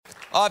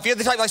If you're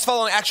the type that's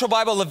following actual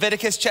Bible,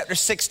 Leviticus chapter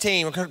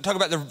 16. We're going to talk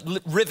about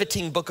the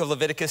riveting book of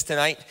Leviticus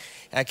tonight.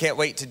 I can't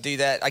wait to do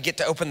that. I get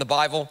to open the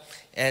Bible,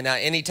 and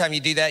anytime you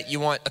do that,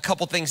 you want a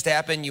couple things to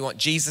happen. You want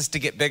Jesus to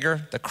get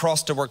bigger, the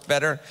cross to work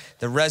better,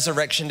 the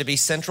resurrection to be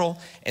central,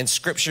 and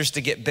scriptures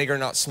to get bigger,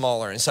 not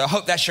smaller. And so I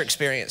hope that's your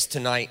experience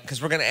tonight,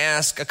 because we're going to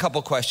ask a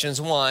couple questions.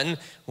 One,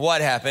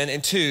 what happened?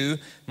 And two,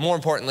 more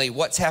importantly,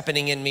 what's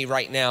happening in me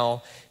right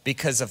now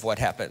because of what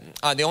happened.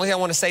 The only thing I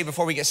want to say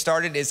before we get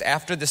started is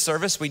after the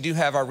service, we do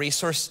have our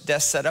resource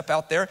desk set up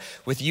out there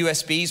with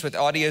USBs, with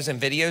audios and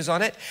videos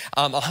on it.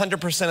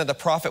 100% of the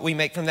profit we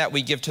make from that,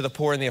 we give to the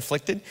poor and the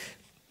afflicted.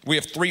 We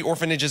have 3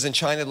 orphanages in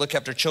China that look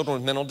after children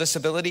with mental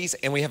disabilities,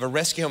 and we have a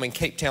rescue home in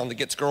Cape Town that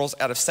gets girls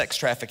out of sex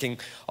trafficking,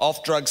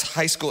 off drugs,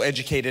 high school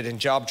educated, and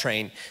job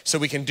trained, so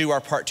we can do our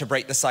part to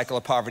break the cycle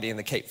of poverty in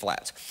the Cape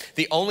Flats.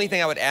 The only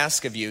thing I would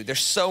ask of you, there's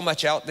so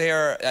much out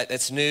there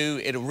that's new,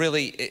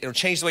 it'll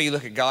change the way you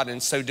look at God, and in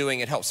so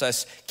doing, it helps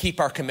us keep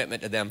our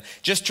commitment to them.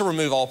 Just to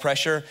remove all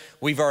pressure,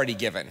 we've already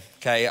given,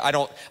 okay? I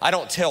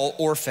don't tell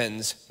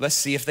orphans, let's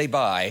see if they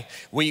buy.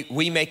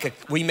 We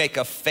make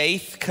a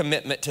faith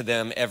commitment to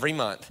them every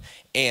month.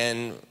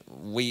 And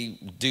we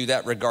do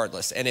that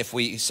regardless. And if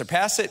we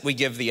surpass it, we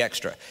give the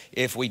extra.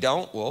 If we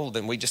don't, well,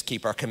 then we just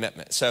keep our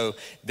commitment. So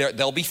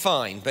they'll be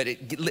fine, but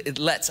it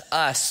lets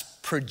us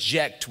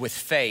project with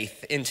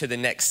faith into the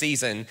next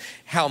season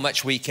how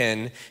much we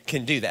can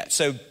do that.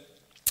 So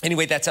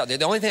anyway, that's out there.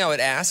 The only thing I would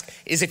ask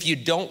is if you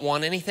don't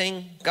want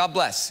anything, God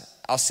bless.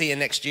 I'll see you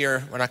next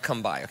year when I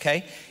come by,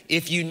 okay?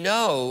 If you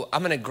know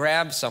I'm gonna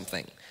grab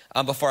something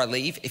before I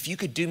leave, if you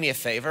could do me a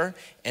favor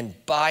and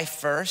buy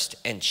first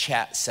and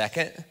chat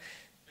second,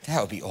 that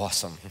would be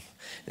awesome.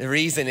 The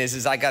reason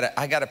is I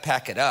gotta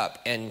pack it up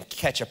and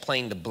catch a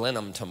plane to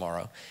Blenheim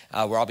tomorrow,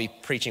 where I'll be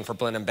preaching for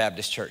Blenheim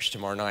Baptist Church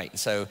tomorrow night.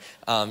 So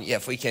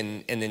if we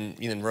can, and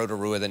then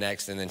Rotorua the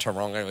next, and then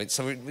Taronga.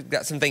 So we've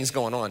got some things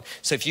going on.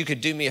 So if you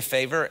could do me a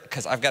favor,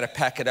 because I've got to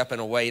pack it up in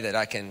a way that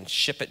I can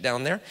ship it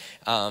down there.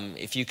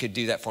 If you could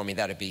do that for me,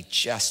 that'd be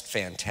just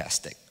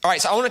fantastic. All right,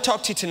 so I want to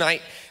talk to you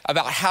tonight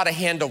about how to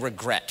handle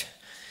regret.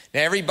 Now,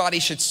 everybody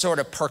should sort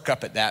of perk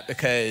up at that,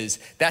 because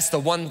that's the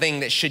one thing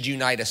that should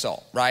unite us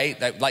all, right?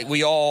 Like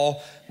we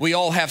all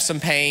have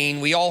some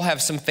pain. We all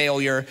have some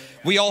failure.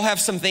 We all have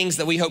some things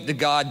that we hope to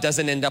God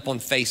doesn't end up on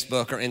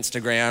Facebook or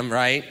Instagram,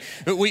 right?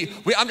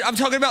 I'm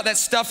talking about that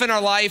stuff in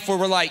our life where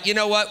we're like, you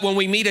know what? When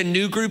we meet a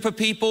new group of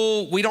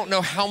people, we don't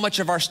know how much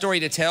of our story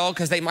to tell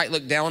because they might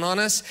look down on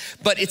us,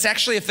 but it's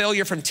actually a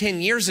failure from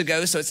 10 years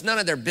ago, so it's none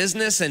of their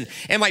business. And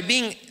am I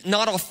being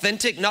not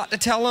authentic not to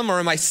tell them, or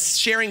am I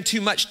sharing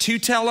too much to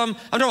tell them?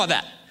 I'm talking about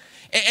that.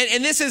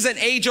 And this is an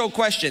age-old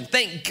question.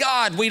 Thank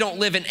God we don't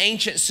live in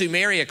ancient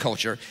Sumeria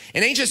culture.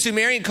 In ancient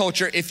Sumerian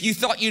culture, if you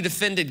thought you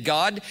defended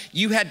God,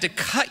 you had to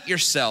cut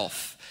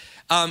yourself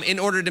in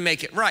order to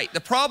make it right.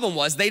 The problem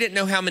was they didn't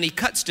know how many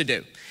cuts to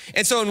do.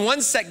 And so in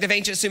one sect of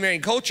ancient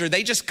Sumerian culture,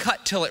 they just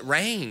cut till it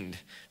rained,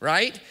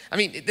 right? I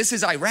mean, this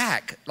is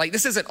Iraq. Like,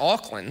 this isn't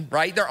Auckland,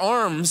 right? Their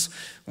arms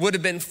would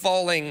have been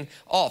falling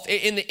off.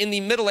 In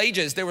the Middle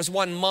Ages, there was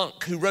one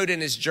monk who wrote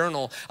in his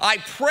journal, I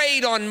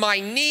prayed on my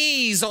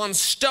knees on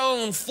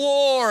stone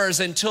floors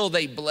until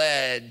they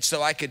bled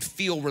so I could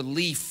feel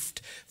relief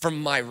from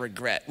my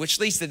regret. Which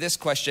leads to this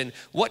question: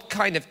 what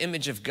kind of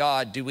image of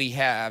God do we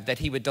have that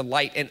he would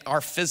delight in our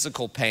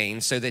physical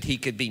pain so that he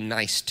could be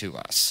nice to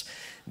us?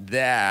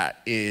 That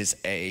is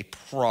a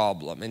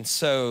problem. And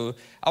so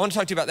I want to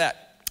talk to you about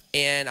that.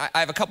 And I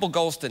have a couple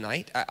goals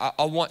tonight.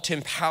 I want to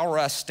empower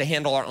us to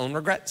handle our own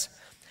regrets.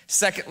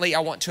 Secondly, I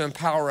want to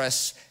empower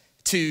us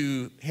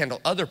to handle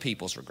other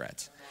people's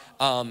regrets.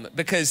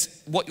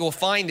 Because what you'll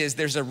find is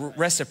there's a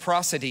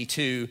reciprocity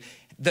to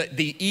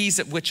the ease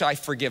at which I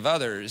forgive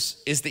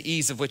others is the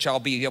ease of which I'll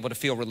be able to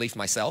feel relief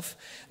myself.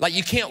 Like,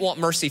 you can't want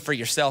mercy for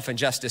yourself and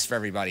justice for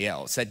everybody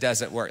else. That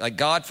doesn't work. Like,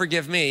 God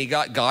forgive me,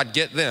 God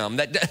get them.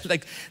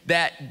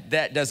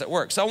 That doesn't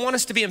work. So I want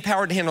us to be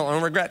empowered to handle our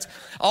own regrets.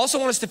 I also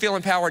want us to feel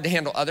empowered to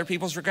handle other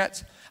people's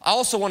regrets. I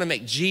also want to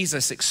make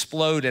Jesus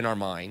explode in our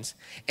minds.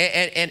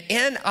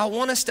 And I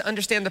want us to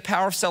understand the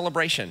power of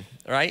celebration,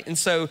 right? And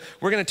so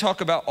we're going to talk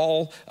about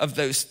all of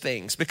those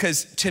things,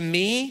 because to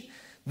me,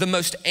 the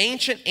most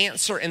ancient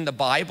answer in the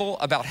Bible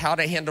about how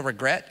to handle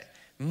regret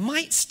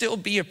might still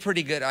be a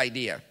pretty good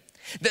idea.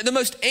 The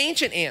most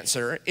ancient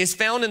answer is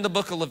found in the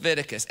book of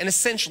Leviticus. And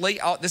essentially,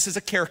 this is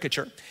a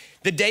caricature.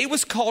 The day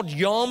was called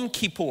Yom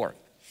Kippur.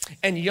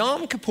 And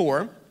Yom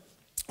Kippur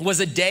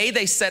was a day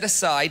they set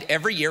aside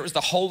every year. It was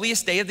the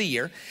holiest day of the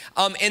year.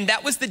 And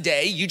that was the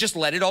day you just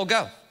let it all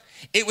go.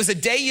 It was a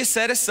day you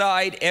set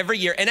aside every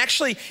year. And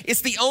actually,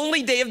 it's the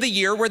only day of the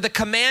year where the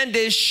command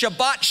is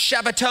Shabbat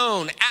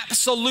Shabbaton,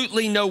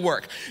 absolutely no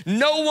work.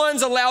 No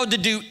one's allowed to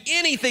do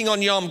anything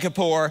on Yom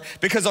Kippur,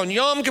 because on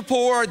Yom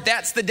Kippur,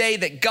 that's the day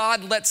that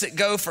God lets it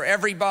go for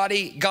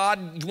everybody.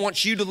 God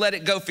wants you to let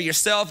it go for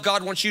yourself.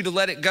 God wants you to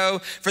let it go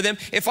for them.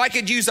 If I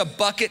could use a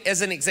bucket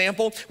as an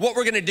example, what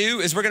we're gonna do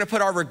is we're gonna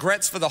put our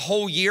regrets for the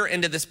whole year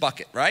into this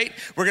bucket, right?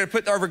 We're gonna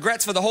put our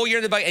regrets for the whole year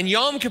in the bucket. And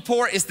Yom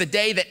Kippur is the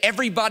day that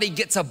everybody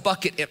gets a bucket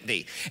bucket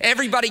empty.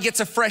 Everybody gets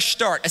a fresh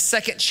start, a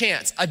second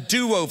chance, a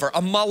do-over,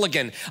 a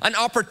mulligan, an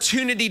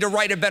opportunity to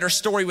write a better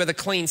story with a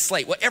clean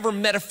slate, whatever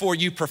metaphor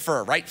you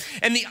prefer, right?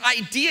 And the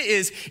idea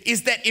is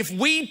that if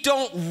we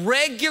don't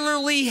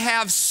regularly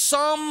have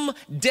some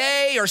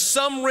day or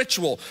some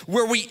ritual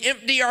where we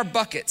empty our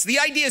buckets, the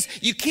idea is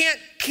you can't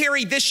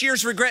carry this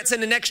year's regrets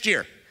into next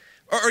year,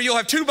 or you'll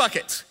have 2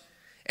 buckets.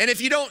 And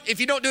if you don't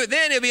do it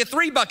then, it'll be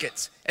 3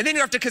 buckets. And then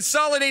you have to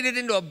consolidate it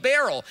into a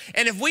barrel.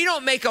 And if we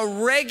don't make a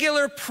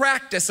regular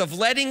practice of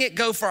letting it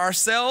go for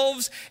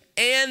ourselves,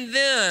 and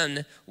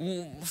then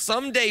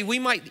someday we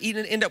might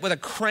even end up with a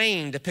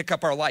crane to pick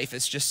up our life.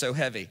 It's just so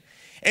heavy.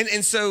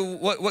 And so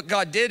what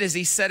God did is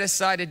he set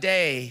aside a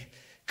day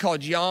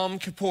called Yom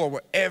Kippur,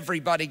 where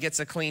everybody gets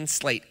a clean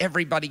slate,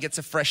 everybody gets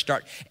a fresh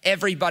start,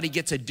 everybody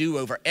gets a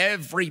do-over,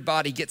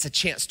 everybody gets a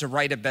chance to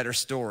write a better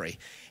story.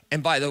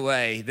 And by the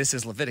way, this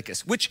is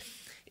Leviticus, which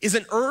is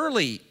an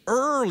early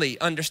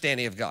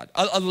understanding of God.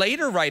 A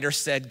later writer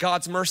said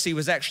God's mercy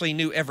was actually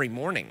new every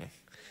morning.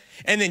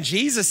 And then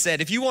Jesus said,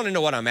 if you want to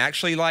know what I'm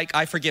actually like,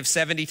 I forgive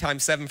 70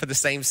 times 7 for the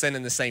same sin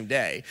in the same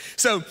day.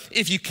 So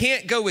if you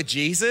can't go with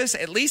Jesus,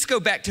 at least go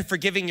back to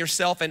forgiving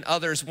yourself and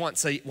others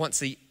once a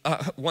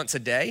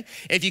day.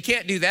 If you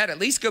can't do that, at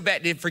least go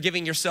back to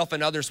forgiving yourself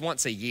and others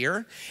once a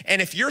year.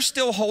 And if you're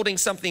still holding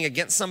something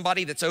against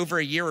somebody that's over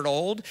a year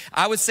old,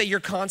 I would say your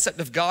concept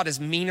of God is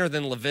meaner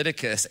than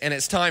Leviticus, and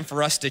it's time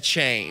for us to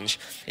change.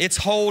 It's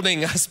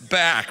holding us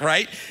back,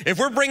 right? If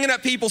we're bringing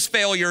up people's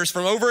failures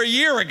from over a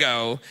year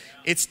ago,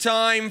 it's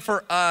time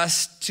for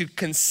us to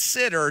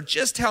consider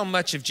just how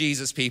much of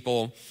Jesus'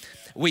 people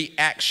we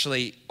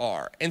actually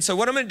are. And so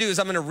what I'm going to do is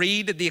I'm going to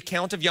read the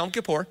account of Yom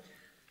Kippur,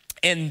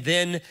 and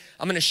then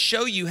I'm going to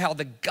show you how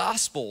the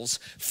Gospels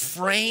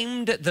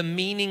framed the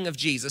meaning of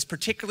Jesus,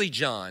 particularly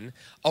John,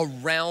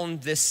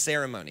 around this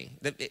ceremony.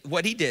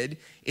 What he did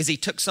is he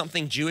took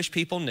something Jewish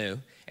people knew,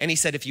 and he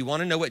said, if you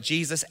want to know what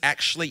Jesus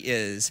actually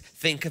is,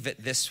 think of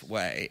it this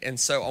way. And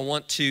so I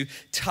want to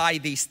tie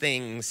these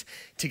things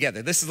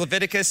together. This is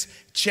Leviticus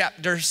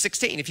chapter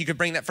 16. If you could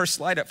bring that first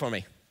slide up for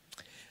me.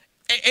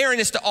 Aaron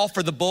is to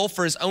offer the bull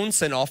for his own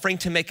sin offering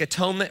to make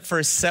atonement for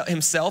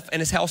himself and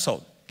his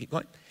household. Keep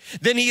going.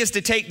 Then he is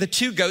to take the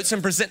 2 goats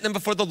and present them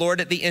before the Lord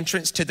at the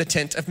entrance to the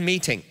tent of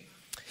meeting.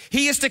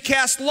 He is to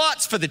cast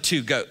lots for the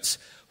 2 goats.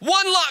 1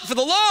 lot for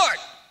the Lord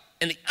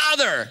and the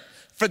other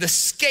for the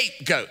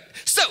scapegoat.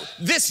 So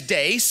this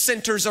day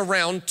centers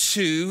around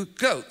 2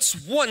 goats.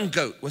 1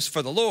 goat was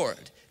for the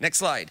Lord. Next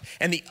slide.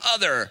 And the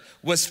other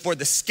was for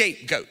the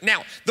scapegoat.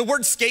 Now, the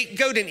word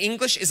scapegoat in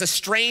English is a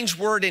strange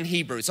word in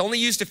Hebrew. It's only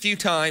used a few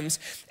times,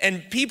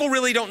 and people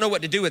really don't know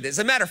what to do with it. As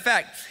a matter of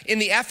fact, in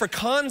the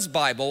Afrikaans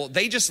Bible,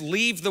 they just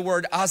leave the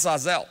word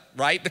Azazel,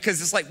 right?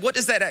 Because it's like, what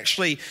does that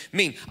actually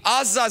mean?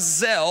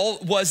 Azazel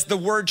was the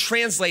word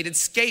translated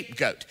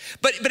scapegoat.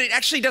 But it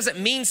actually doesn't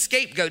mean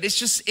scapegoat. It's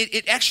just,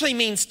 it actually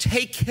means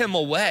take him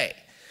away.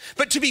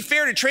 But to be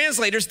fair to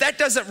translators, that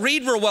doesn't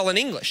read real well in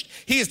English.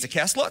 He is to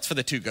cast lots for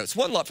the 2 goats,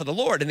 1 lot for the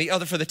Lord and the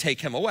other for the take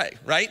him away,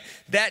 right?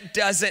 That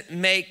doesn't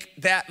make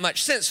that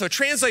much sense. So a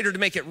translator, to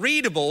make it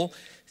readable,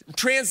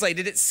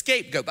 translated it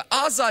scapegoat. But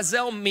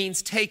Azazel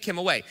means take him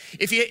away.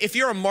 If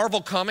you're a Marvel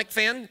comic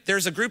fan,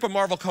 there's a group of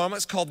Marvel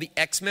comics called the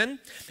X-Men,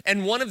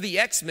 and one of the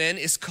X-Men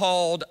is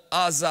called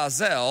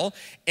Azazel,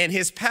 and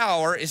his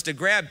power is to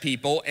grab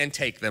people and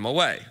take them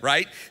away,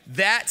 right?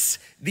 That's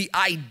the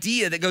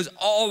idea that goes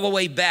all the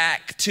way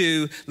back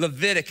to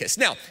Leviticus.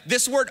 Now,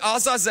 this word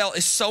Azazel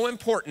is so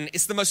important.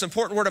 It's the most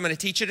important word I'm going to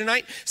teach you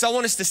tonight. So I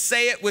want us to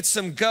say it with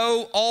some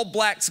go All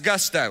Blacks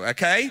gusto,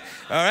 okay?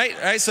 All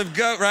right, some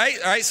go, right?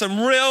 All right, some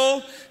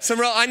real,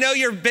 I know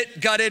you're a bit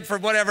gutted for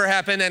whatever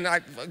happened, and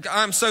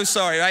I'm so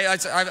sorry. I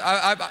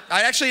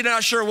actually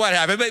not sure what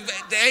happened, but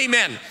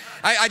amen.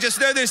 I just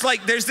know there's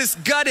this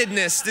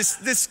guttedness,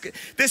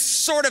 this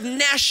sort of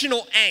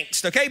national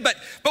angst, okay? But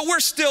we're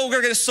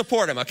going to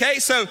support him, okay?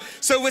 So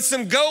with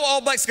some go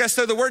All Blacks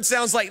gusto, the word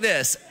sounds like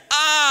this.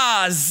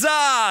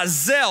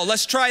 Azazel.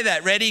 Let's try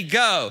that. Ready?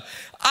 Go.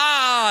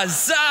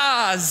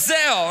 Azazel.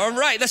 All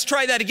right, let's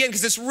try that again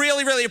because it's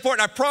really, really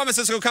important. I promise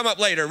this will come up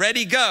later.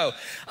 Ready? Go.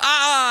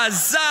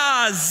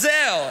 Azazel.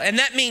 And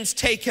that means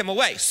take him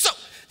away. So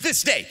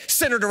this day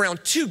centered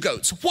around 2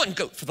 goats, 1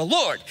 goat for the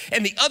Lord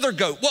and the other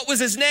goat. What was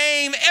his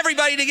name?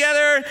 Everybody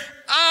together.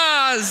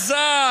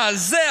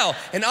 Azazel.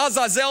 And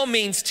Azazel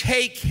means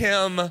take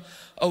him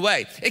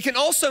away. It can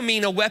also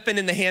mean a weapon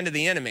in the hand of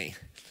the enemy,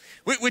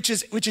 which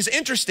is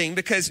interesting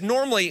because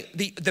normally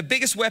the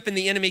biggest weapon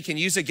the enemy can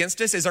use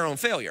against us is our own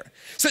failure.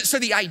 So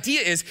the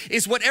idea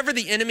is whatever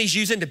the enemy's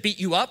using to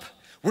beat you up,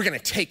 we're going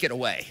to take it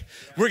away.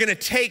 We're going to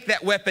take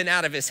that weapon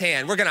out of his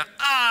hand. We're going to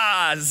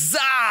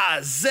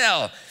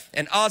Azazel.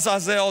 And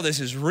Azazel, this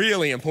is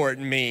really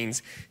important,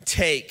 means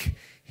take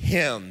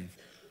him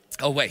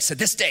away. So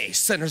this day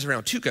centers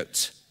around 2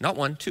 goats, not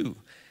 1, 2.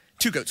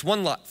 2 goats,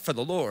 1 lot for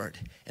the Lord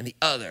and the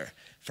other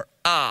for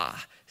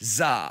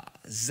Azazel.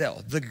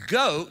 The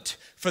goat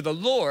for the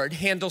Lord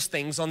handles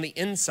things on the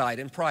inside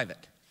in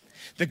private.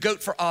 The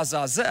goat for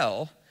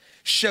Azazel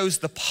shows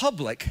the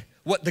public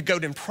what the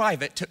goat in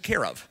private took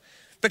care of.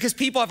 because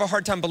people have a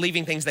hard time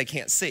believing things they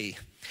can't see.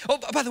 Oh,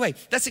 by the way,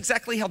 that's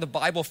exactly how the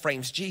Bible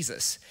frames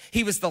Jesus.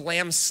 He was the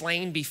lamb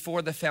slain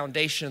before the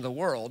foundation of the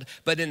world,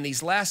 but in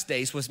these last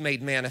days was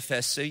made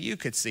manifest so you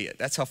could see it.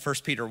 That's how 1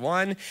 Peter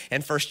 1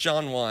 and 1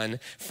 John 1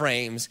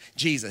 frames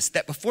Jesus.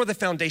 That before the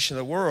foundation of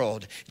the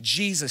world,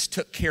 Jesus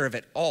took care of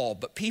it all,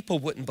 but people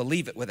wouldn't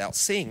believe it without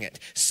seeing it.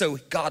 So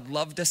God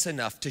loved us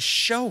enough to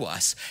show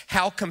us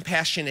how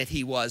compassionate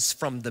he was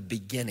from the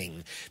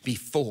beginning,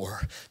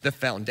 before the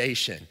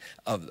foundation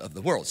of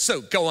the world.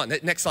 So go on,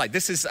 next slide.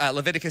 This is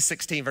Leviticus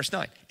 16. Verse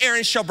 9,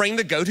 Aaron shall bring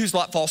the goat whose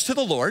lot falls to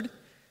the Lord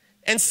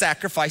and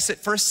sacrifice it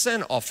for a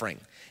sin offering.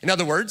 In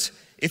other words,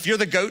 if you're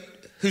the goat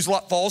whose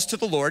lot falls to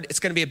the Lord, it's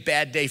gonna be a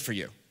bad day for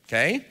you,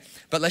 okay?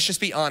 But let's just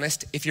be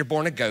honest, if you're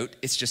born a goat,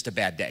 it's just a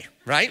bad day,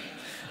 right?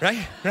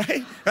 Right?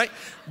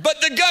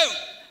 But the goat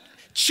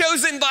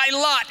chosen by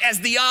Lot as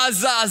the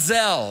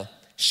Azazel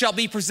shall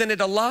be presented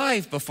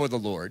alive before the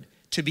Lord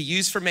to be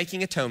used for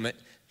making atonement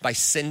by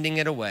sending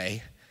it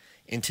away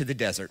into the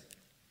desert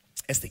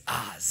as the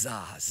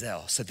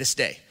Azazel. So this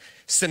day,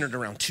 centered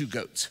around two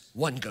goats,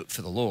 one goat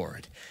for the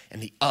Lord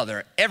and the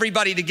other.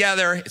 Everybody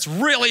together, it's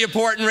really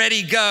important,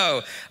 ready,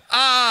 go.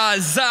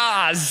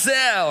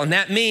 Azazel, and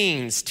that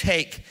means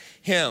take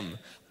him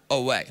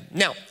away.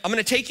 Now, I'm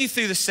gonna take you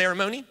through the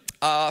ceremony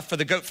for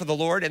the goat for the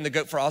Lord and the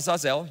goat for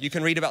Azazel. You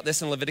can read about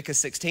this in Leviticus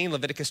 16,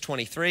 Leviticus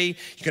 23.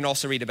 You can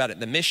also read about it in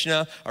the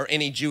Mishnah or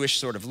any Jewish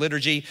sort of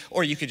liturgy,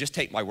 or you could just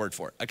take my word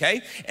for it,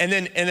 okay? And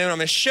then I'm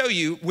gonna show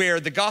you where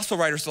the gospel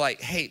writers are like,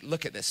 hey,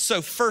 look at this.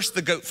 So first,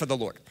 the goat for the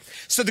Lord.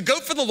 So the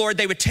goat for the Lord,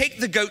 they would take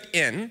the goat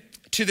in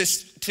to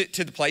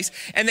the place,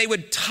 and they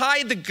would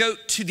tie the goat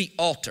to the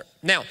altar.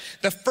 Now,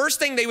 the first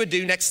thing they would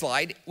do, next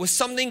slide, was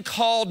something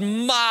called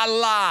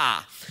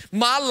malah.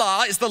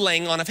 Malah is the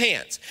laying on of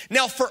hands.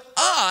 Now, for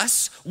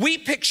us, we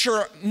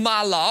picture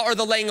malah, or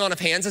the laying on of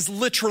hands, as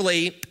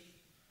literally,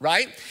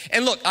 right?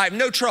 And look, I have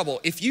no trouble.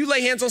 If you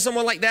lay hands on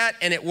someone like that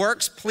and it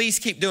works, please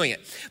keep doing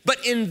it.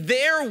 But in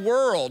their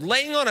world,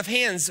 laying on of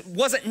hands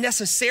wasn't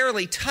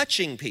necessarily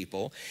touching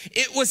people.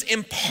 It was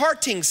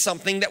imparting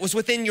something that was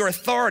within your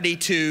authority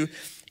to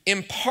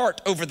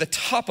impart over the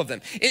top of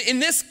them. In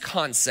this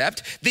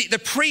concept, the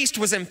priest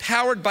was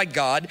empowered by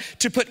God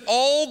to put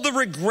all the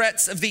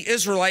regrets of the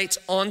Israelites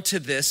onto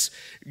this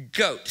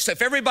goat. So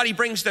if everybody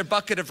brings their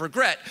bucket of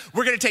regret,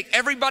 we're gonna take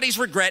everybody's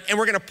regret and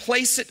we're gonna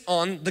place it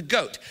on the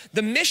goat.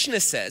 The Mishnah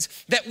says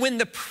that when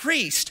the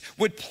priest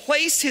would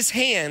place his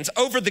hands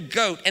over the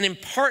goat and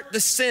impart the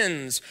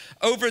sins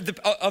of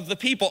the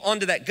people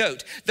onto that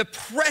goat, the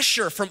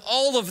pressure from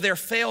all of their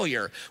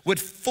failure would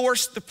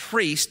force the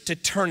priest to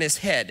turn his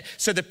head.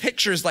 So the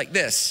picture is like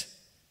this.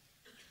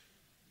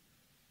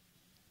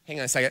 Hang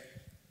on a second.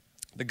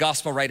 The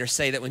gospel writers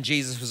say that when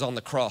Jesus was on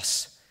the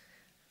cross,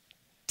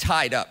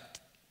 tied up,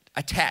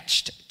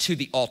 attached to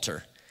the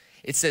altar,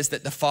 it says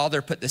that the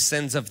Father put the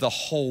sins of the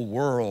whole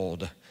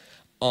world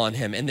on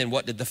him. And then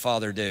what did the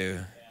Father do?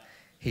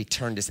 He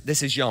turned his,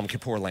 this is Yom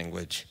Kippur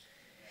language.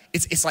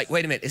 It's like,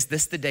 wait a minute, is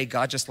this the day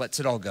God just lets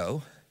it all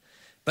go?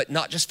 But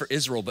not just for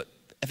Israel, but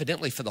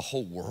evidently for the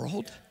whole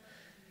world?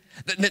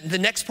 The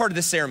next part of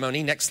the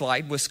ceremony, next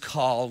slide, was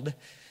called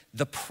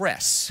the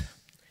press.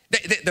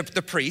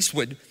 The priest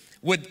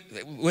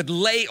would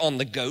lay on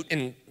the goat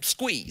and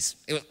squeeze.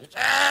 It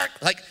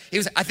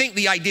was I think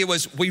the idea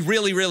was we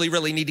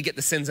really need to get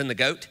the sins in the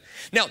goat.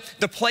 Now,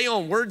 the play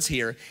on words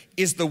here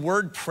is the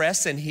word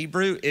press in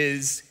Hebrew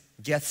is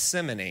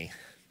Gethsemane.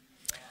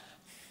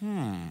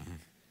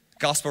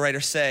 Gospel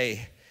writers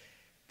say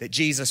that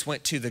Jesus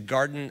went to the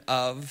garden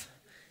of,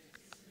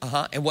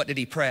 and what did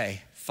he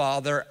pray?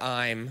 Father,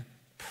 I'm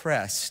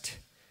pressed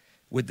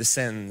with the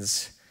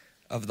sins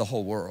of the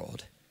whole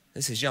world.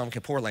 This is Yom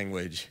Kippur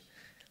language.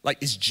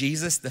 Like, is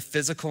Jesus the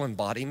physical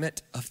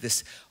embodiment of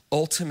this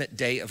ultimate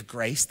day of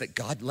grace that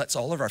God lets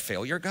all of our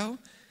failure go?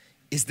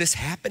 Is this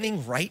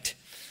happening right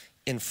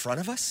in front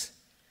of us?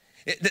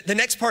 The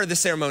next part of the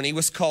ceremony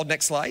was called,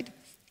 next slide,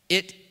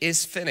 it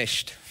is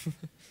finished.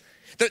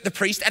 The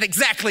priest at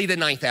exactly the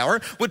 9th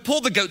hour would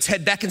pull the goat's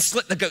head back and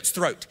slit the goat's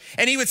throat.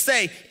 And he would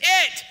say,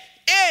 it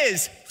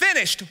is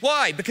finished.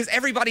 Why? Because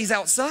everybody's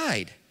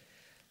outside.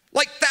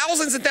 Like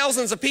thousands and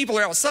thousands of people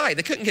are outside.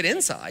 They couldn't get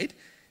inside.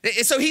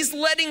 So he's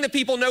letting the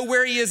people know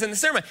where he is in the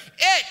ceremony.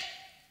 It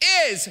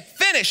is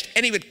finished.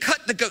 And he would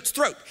cut the goat's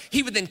throat.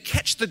 He would then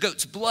catch the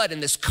goat's blood in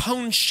this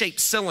cone-shaped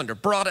cylinder,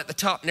 broad at the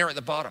top, narrow at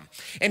the bottom.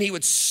 And he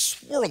would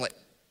swirl it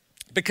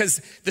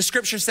because the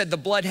scripture said the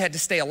blood had to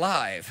stay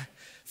alive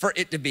for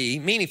it to be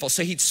meaningful.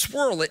 So he'd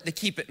swirl it to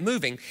keep it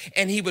moving.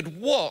 And he would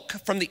walk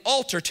from the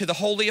altar to the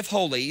Holy of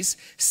Holies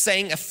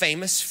saying a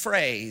famous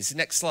phrase.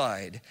 Next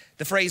slide.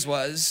 The phrase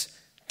was,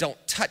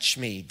 don't touch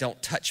me,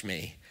 don't touch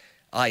me.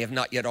 I have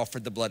not yet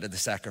offered the blood of the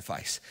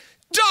sacrifice.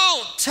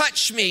 Don't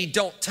touch me,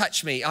 don't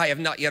touch me. I have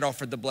not yet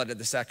offered the blood of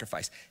the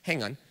sacrifice.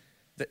 Hang on.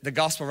 The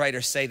gospel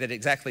writers say that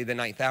exactly the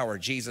 9th hour,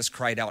 Jesus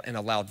cried out in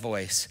a loud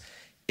voice,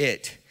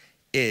 it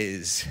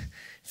is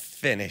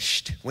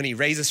finished. When he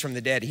raises from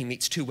the dead, he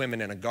meets two women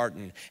in a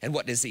garden. And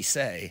what does he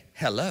say?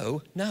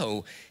 Hello?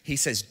 No. He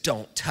says,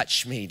 don't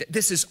touch me.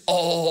 This is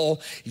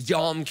all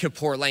Yom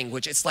Kippur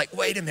language. It's like,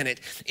 wait a minute.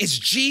 Is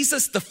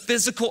Jesus the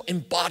physical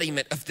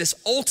embodiment of this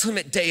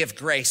ultimate day of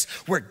grace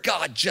where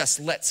God just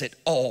lets it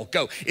all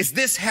go? Is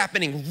this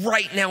happening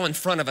right now in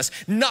front of us?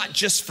 Not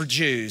just for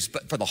Jews,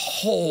 but for the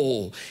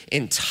whole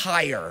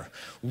entire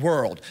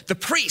world. The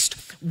priest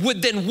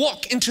would then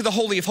walk into the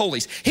Holy of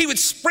Holies. He would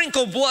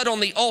sprinkle blood on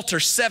the altar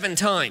 7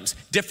 times.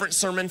 Different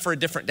sermon for a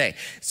different day.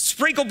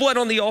 Sprinkle blood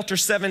on the altar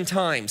 7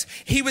 times.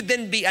 He would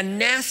then be a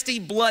nasty,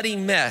 bloody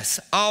mess,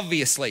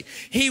 obviously.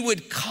 He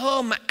would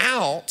come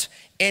out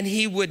and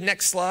he would,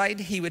 next slide,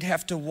 he would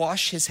have to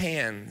wash his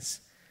hands.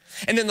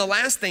 And then the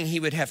last thing he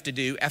would have to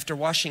do after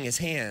washing his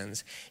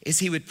hands is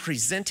he would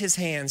present his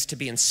hands to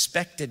be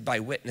inspected by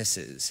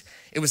witnesses.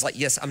 It was like,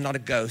 yes, I'm not a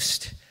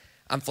ghost.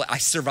 I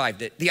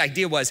survived it. The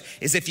idea is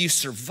if you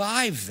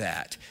survive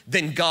that,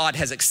 then God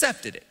has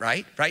accepted it,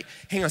 right?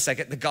 Hang on a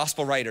second. The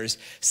gospel writers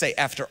say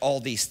after all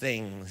these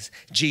things,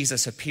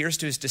 Jesus appears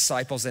to his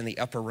disciples in the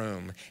upper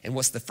room. And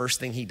what's the first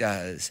thing he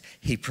does?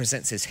 He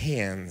presents his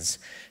hands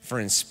for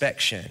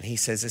inspection. He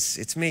says,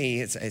 it's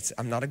me.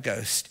 I'm not a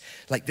ghost.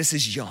 Like, this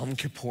is Yom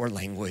Kippur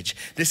language.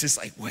 This is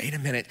like, wait a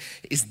minute.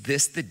 Is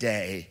this the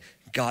day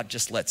God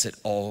just lets it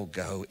all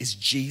go? Is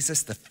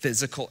Jesus the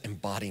physical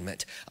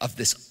embodiment of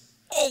this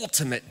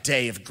ultimate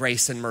day of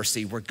grace and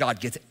mercy where God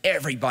gives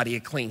everybody a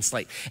clean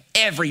slate,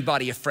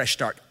 everybody a fresh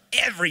start,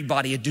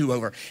 everybody a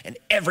do-over, and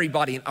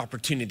everybody an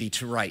opportunity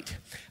to write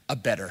a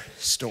better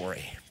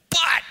story?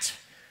 But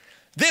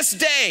this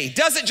day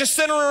doesn't just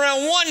center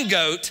around one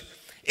goat,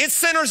 it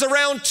centers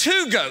around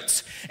 2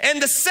 goats.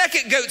 And the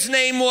second goat's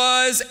name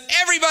was,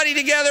 everybody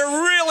together,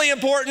 really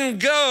important,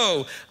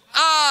 go,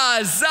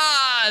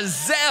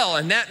 Azazel.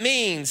 And that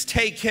means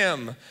take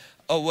him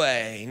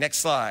away. Next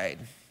slide.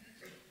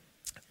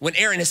 When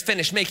Aaron has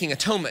finished making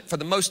atonement for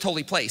the most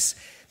holy place,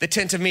 the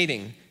tent of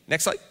meeting.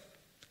 Next slide.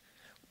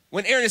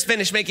 When Aaron has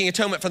finished making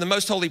atonement for the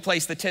most holy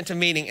place, the tent of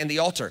meeting and the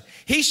altar,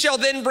 he shall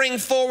then bring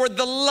forward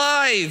the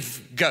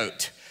live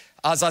goat,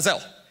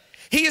 Azazel.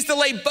 He is to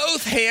lay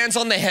both hands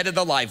on the head of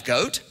the live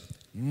goat,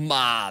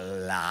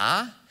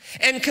 Mala,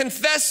 and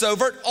confess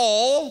over it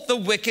all the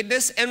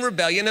wickedness and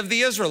rebellion of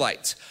the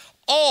Israelites,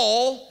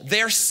 all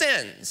their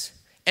sins,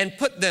 and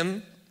put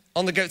them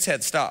on the goat's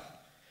head. Stop.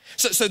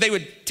 So they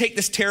would take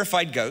this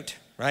terrified goat,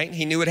 right?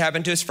 He knew what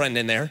happened to his friend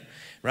in there,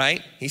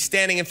 right? He's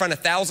standing in front of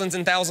thousands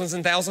and thousands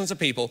and thousands of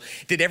people.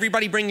 Did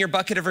everybody bring your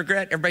bucket of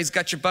regret? Everybody's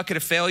got your bucket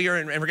of failure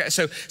and regret.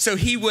 So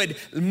he would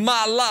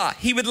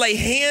he would lay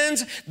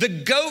hands. The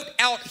goat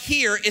out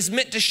here is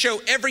meant to show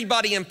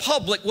everybody in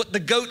public what the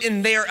goat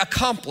in there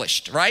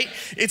accomplished, right?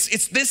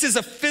 This is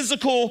a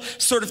physical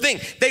sort of thing.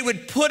 They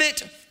would put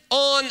it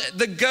on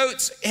the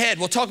goat's head.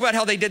 We'll talk about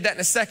how they did that in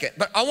a second.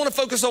 But I want to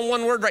focus on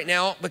one word right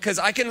now because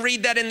I can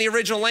read that in the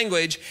original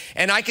language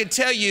and I could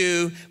tell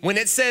you when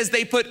it says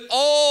they put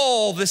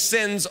all the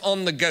sins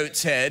on the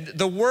goat's head,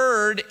 the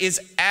word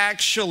is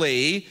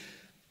actually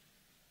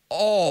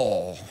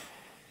all.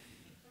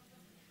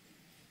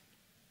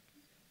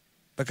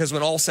 Because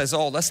when all says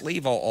all, let's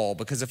leave all,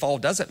 because if all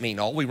doesn't mean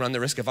all, we run the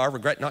risk of our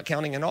regret not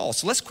counting in all.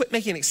 So let's quit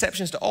making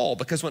exceptions to all,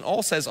 because when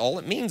all says all,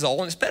 it means all,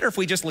 and it's better if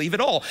we just leave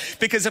it all.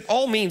 Because if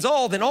all means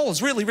all, then all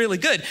is really, really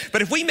good.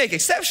 But if we make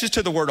exceptions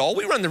to the word all,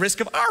 we run the risk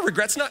of our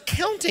regrets not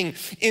counting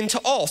into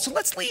all. So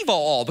let's leave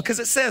all, because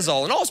it says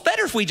all, and all is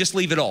better if we just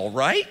leave it all,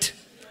 right?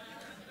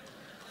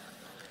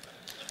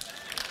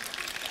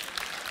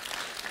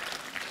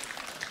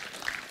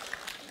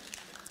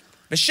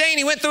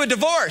 Mashani went through a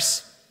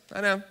divorce.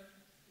 I know.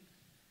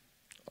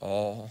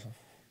 All.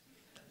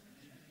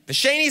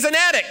 Bashani's an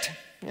addict.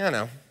 I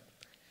know.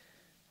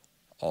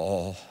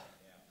 All.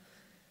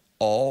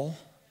 All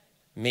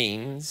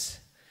means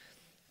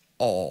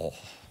all.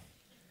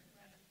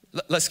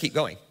 Let's keep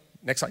going.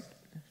 Next slide.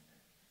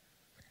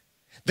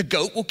 The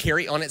goat will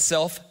carry on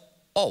itself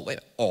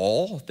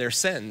all their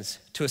sins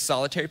to a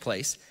solitary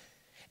place,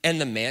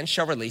 and the man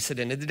shall release it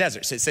into the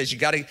desert. So it says you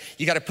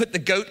gotta put the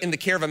goat in the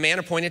care of a man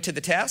appointed to the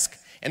task,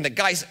 and the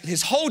guy's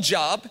his whole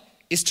job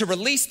is to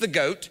release the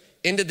goat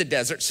into the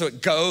desert so it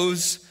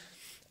goes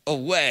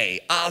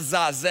away.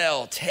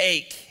 Azazel,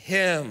 take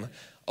him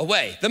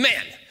away. The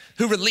man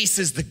who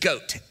releases the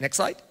goat, next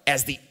slide,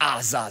 as the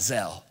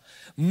Azazel,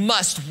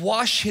 must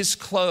wash his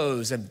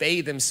clothes and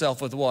bathe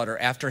himself with water.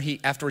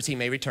 Afterwards he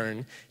may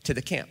return to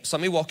the camp. So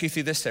let me walk you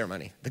through this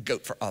ceremony, the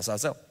goat for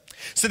Azazel.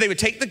 So they would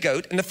take the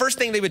goat, and the first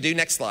thing they would do,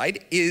 next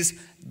slide, is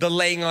the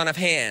laying on of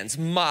hands,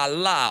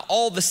 Mala,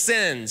 all the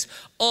sins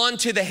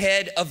onto the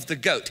head of the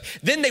goat.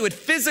 Then they would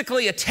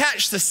physically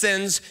attach the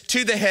sins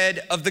to the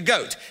head of the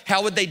goat.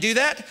 How would they do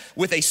that?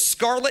 With a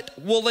scarlet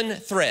woolen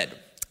thread,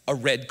 a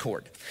red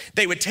cord.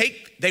 They would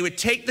take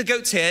the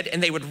goat's head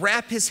and they would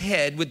wrap his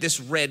head with this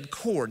red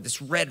cord,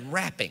 this red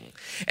wrapping.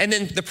 And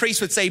then the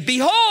priest would say,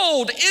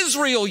 "Behold,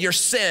 Israel, your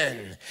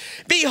sin.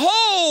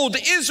 Behold,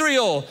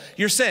 Israel,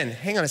 your sin."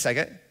 Hang on a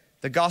second.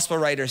 The gospel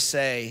writers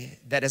say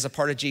that as a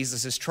part of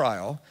Jesus'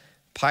 trial,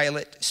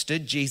 Pilate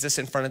stood Jesus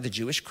in front of the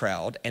Jewish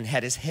crowd and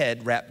had his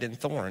head wrapped in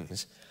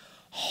thorns.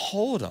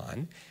 Hold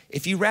on.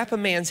 If you wrap a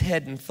man's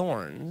head in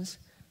thorns,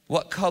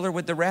 what color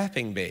would the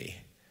wrapping be?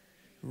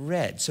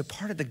 Red. So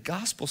part of the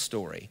gospel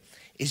story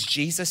is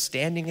Jesus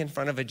standing in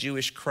front of a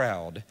Jewish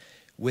crowd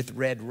with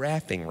red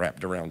wrapping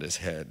wrapped around his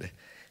head.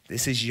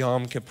 This is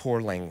Yom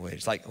Kippur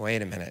language. Like,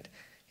 wait a minute.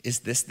 Is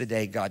this the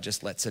day God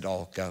just lets it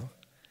all go?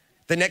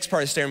 The next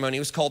part of the ceremony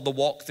was called the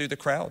walk through the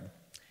crowd.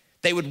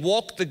 They would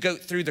walk the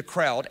goat through the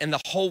crowd, and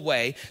the whole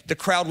way, the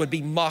crowd would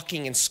be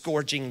mocking and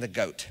scourging the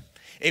goat.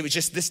 It was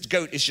just, this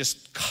goat is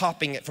just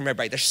copying it from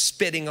everybody. They're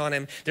spitting on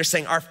him. They're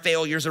saying, our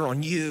failures are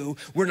on you.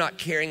 We're not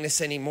carrying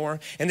this anymore.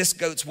 And this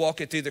goat's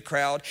walking through the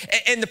crowd.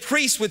 And the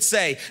priest would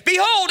say,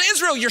 behold,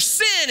 Israel, your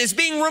sin is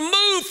being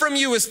removed from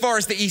you as far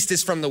as the east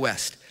is from the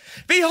west.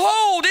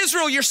 Behold,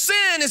 Israel, your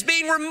sin is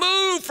being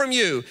removed from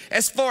you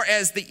as far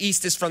as the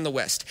east is from the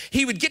west.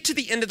 He would get to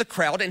the end of the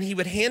crowd and he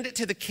would hand it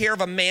to the care of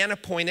a man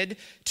appointed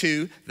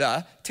to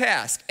the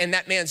task. And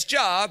that man's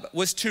job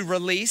was to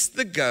release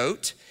the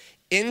goat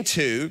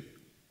into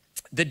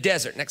the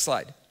desert. Next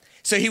slide.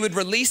 So he would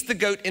release the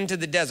goat into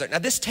the desert. Now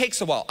this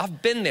takes a while.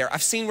 I've been there.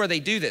 I've seen where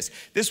they do this.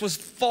 This was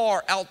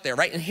far out there,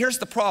 right? And here's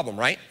the problem,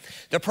 right?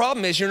 The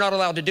problem is you're not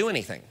allowed to do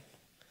anything.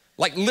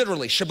 Like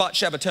literally, Shabbat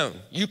Shabbaton,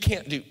 you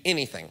can't do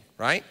anything,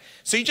 right?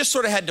 So you just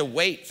sort of had to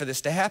wait for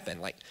this to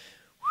happen. Like,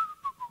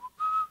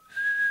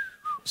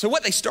 so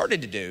what they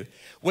started to do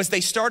was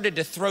they started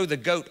to throw the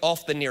goat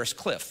off the nearest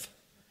cliff,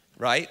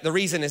 right? The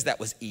reason is that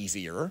was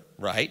easier,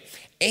 right?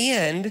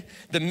 And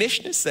the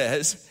Mishnah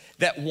says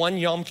that one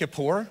Yom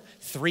Kippur,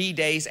 3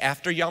 days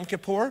after Yom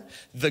Kippur,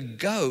 the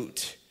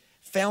goat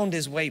found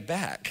his way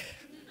back,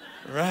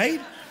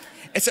 right?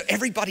 And so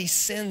everybody's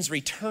sins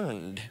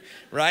returned,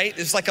 right?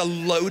 It's like a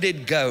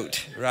loaded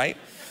goat, right?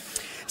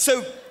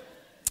 So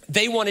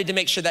they wanted to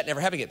make sure that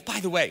never happened again. By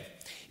the way,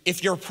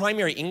 if you're a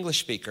primary English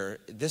speaker,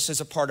 this is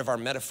a part of our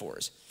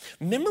metaphors.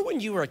 Remember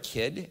when you were a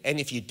kid and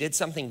if you did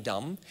something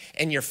dumb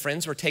and your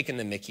friends were taking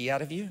the mickey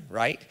out of you,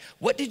 right?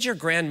 What did your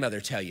grandmother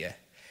tell you?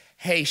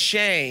 Hey,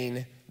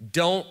 Shane,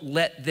 don't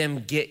let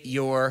them get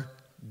your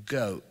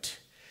goat.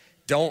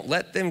 Don't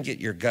let them get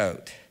your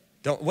goat.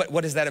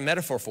 What is that a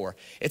metaphor for?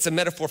 It's a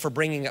metaphor for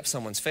bringing up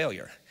someone's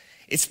failure.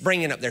 It's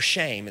bringing up their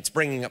shame. It's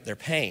bringing up their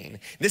pain.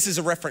 This is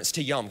a reference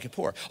to Yom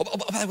Kippur. Oh,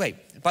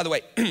 by the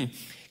way,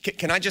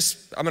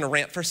 I'm going to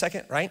rant for a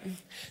second, right?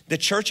 The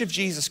Church of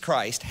Jesus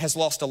Christ has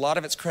lost a lot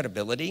of its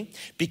credibility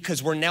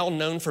because we're now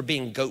known for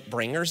being goat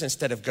bringers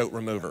instead of goat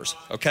removers,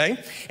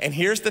 okay? And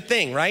here's the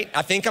thing, right?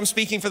 I think I'm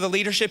speaking for the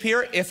leadership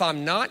here. If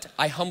I'm not,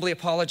 I humbly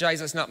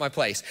apologize. It's not my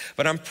place.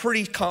 But I'm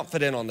pretty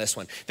confident on this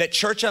one, that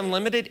Church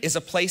Unlimited is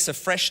a place of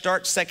fresh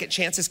starts, second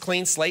chances,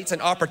 clean slates,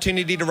 and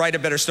opportunity to write a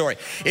better story.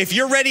 If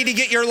you're ready to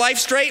get your life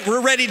straight,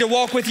 we're ready to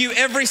walk with you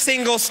every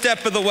single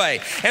step of the way.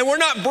 And we're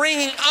not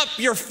bringing up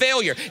your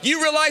failure.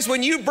 You realize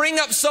when you bring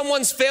up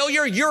someone's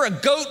failure, you're a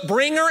goat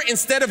bringer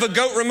instead of a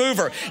goat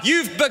remover.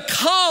 You've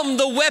become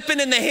the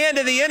weapon in the hand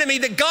of the enemy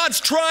that God's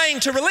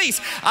trying to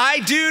release. I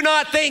do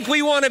not think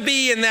we want to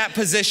be in that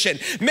position.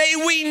 May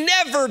we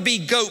never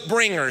be goat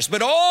bringers,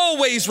 but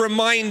always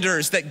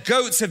reminders that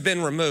goats have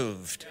been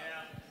removed.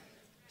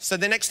 So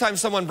the next time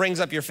someone brings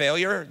up your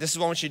failure, this is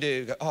what I want you to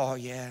do. Go, oh,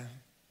 yeah,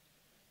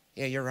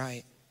 you're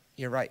right.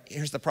 You're right.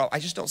 Here's the problem. I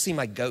just don't see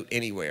my goat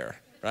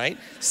anywhere, right?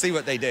 See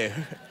what they do.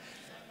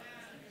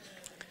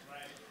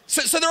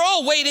 So they're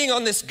all waiting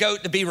on this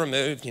goat to be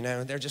removed, you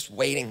know. They're just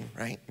waiting,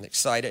 right, and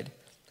excited.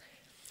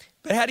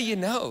 But how do you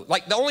know?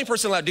 Like the only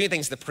person allowed to do anything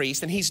is the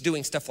priest, and he's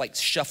doing stuff like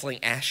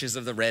shuffling ashes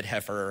of the red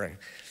heifer and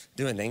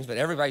doing things, but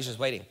everybody's just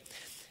waiting.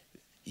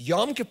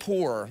 Yom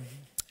Kippur,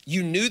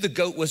 you knew the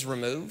goat was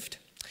removed.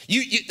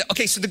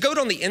 Okay, so the goat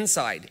on the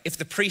inside, if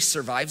the priest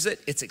survives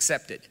it, it's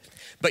accepted.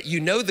 But you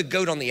know the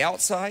goat on the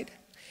outside,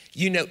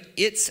 you know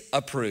it's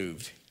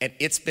approved and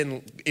it's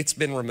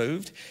been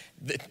removed.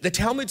 The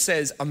Talmud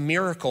says a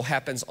miracle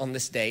happens on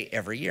this day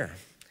every year.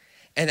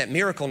 And that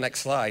miracle,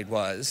 next slide,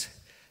 was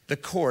the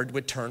cord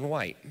would turn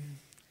white.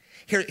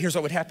 Here's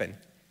what would happen.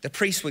 The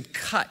priest would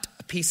cut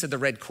a piece of the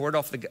red cord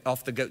off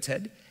the goat's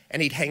head,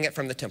 and he'd hang it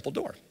from the temple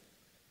door.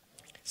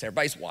 So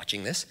everybody's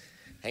watching this,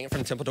 hang it from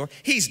the temple door.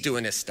 He's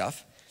doing his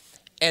stuff.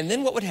 And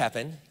then what would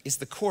happen is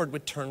the cord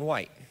would turn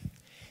white.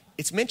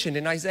 It's mentioned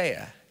in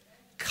Isaiah.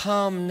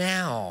 Come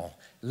now,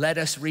 let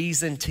us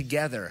reason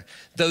together.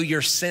 Though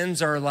your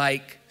sins are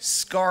like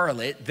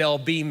scarlet, they'll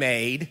be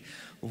made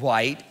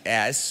white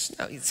as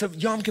snow. It's a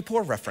Yom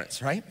Kippur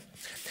reference, right?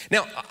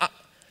 Now,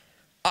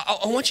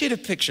 I want you to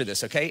picture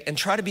this, okay? And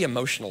try to be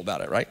emotional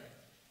about it, right?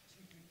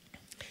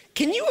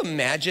 Can you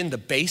imagine the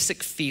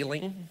basic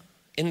feeling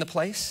in the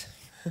place?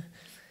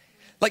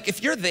 Like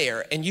if you're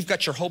there and you've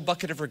got your whole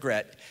bucket of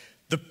regret,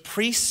 the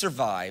priest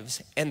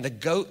survives and the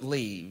goat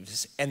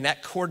leaves and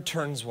that cord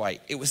turns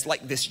white. It was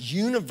like this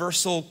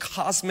universal,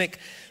 cosmic,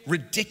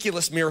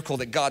 ridiculous miracle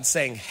that God's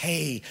saying,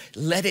 hey,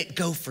 let it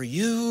go for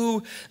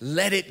you,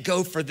 let it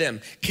go for them.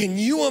 Can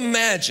you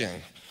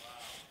imagine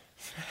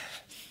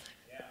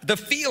the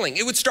feeling?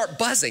 It would start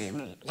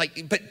buzzing.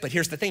 But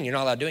here's the thing, you're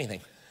not allowed to do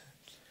anything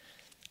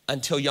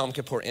until Yom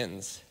Kippur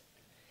ends.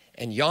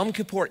 And Yom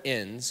Kippur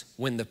ends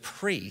when the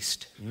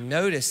priest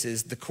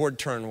notices the cord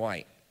turn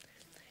white.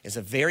 It's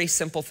a very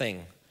simple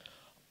thing.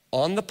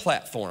 On the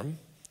platform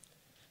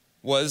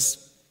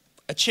was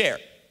a chair.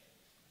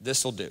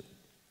 This'll do.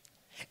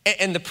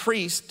 And the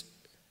priest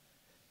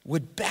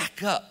would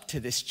back up to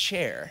this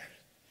chair.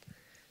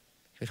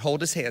 He would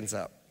hold his hands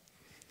up.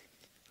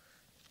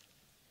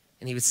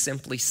 And he would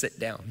simply sit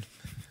down.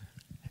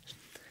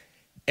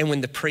 And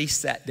when the priest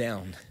sat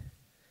down,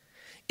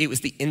 it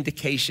was the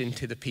indication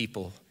to the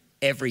people,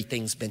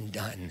 everything's been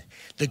done.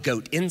 The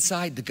goat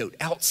inside, the goat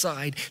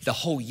outside, the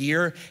whole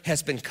year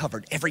has been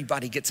covered.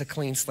 Everybody gets a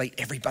clean slate.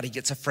 Everybody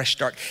gets a fresh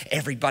start.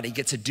 Everybody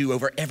gets a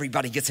do-over.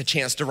 Everybody gets a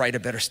chance to write a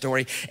better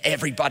story.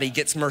 Everybody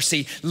gets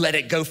mercy. Let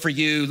it go for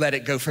you. Let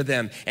it go for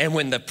them. And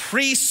when the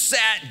priest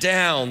sat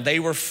down, they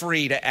were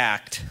free to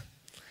act.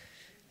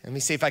 Let me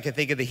see if I can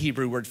think of the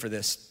Hebrew word for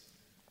this.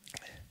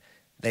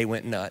 They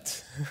went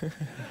nuts.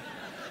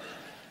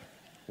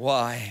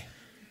 Why?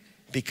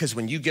 Because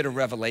when you get a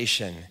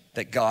revelation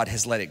that God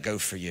has let it go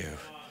for you,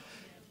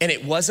 and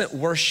it wasn't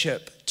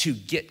worship to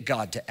get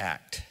God to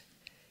act,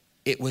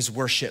 it was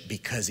worship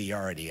because he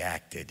already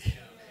acted.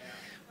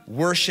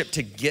 Worship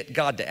to get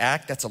God to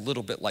act, that's a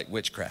little bit like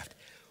witchcraft.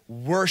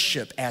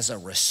 Worship as a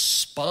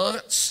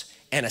response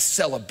and a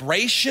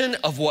celebration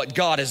of what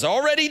God has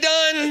already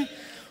done.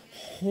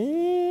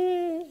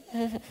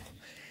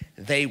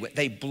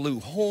 They blew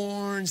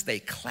horns, they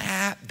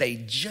clapped, they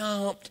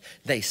jumped,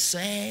 they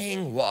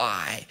sang.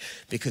 Why?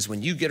 Because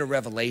when you get a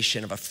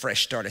revelation of a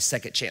fresh start, a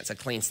second chance, a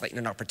clean slate, and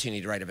an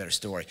opportunity to write a better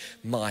story,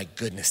 my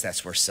goodness,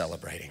 that's worth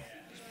celebrating.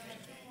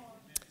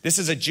 This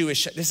is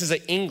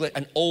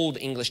an old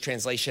English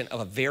translation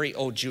of a very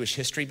old Jewish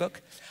history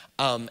book.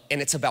 And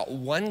it's about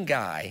one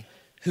guy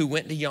who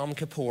went to Yom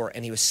Kippur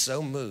and he was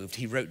so moved,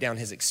 he wrote down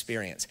his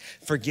experience.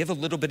 Forgive a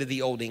little bit of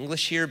the old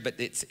English here, but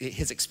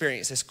his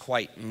experience is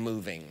quite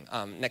moving.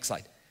 Next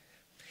slide.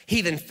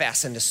 He then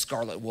fastened a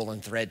scarlet woolen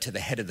thread to the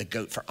head of the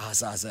goat for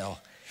Azazel.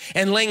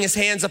 And laying his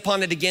hands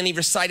upon it again, he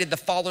recited the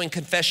following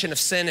confession of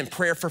sin and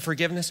prayer for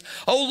forgiveness.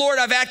 Oh Lord,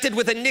 I've acted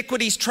with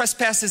iniquities,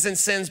 trespasses, and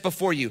sins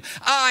before you.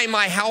 I,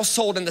 my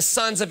household, and the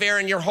sons of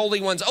Aaron, your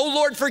holy ones. Oh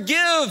Lord,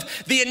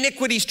 forgive the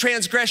iniquities,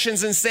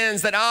 transgressions, and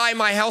sins that I,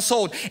 my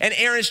household, and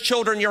Aaron's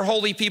children, your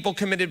holy people,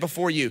 committed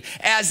before you.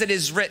 As it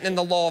is written in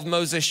the law of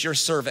Moses, your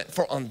servant.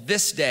 For on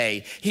this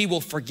day he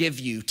will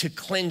forgive you to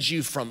cleanse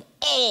you from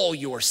all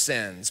your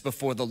sins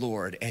before the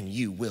Lord, and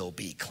you will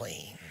be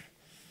clean.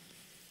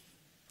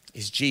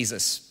 Is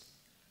Jesus,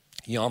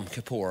 Yom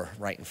Kippur,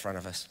 right in front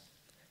of us?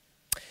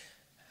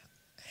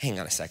 Hang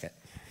on a second.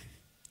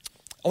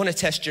 I want to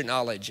test your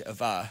knowledge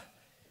of a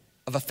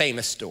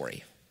famous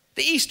story,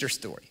 the Easter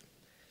story.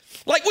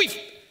 Like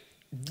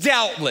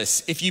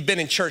doubtless, if you've been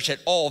in church at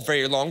all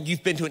very long,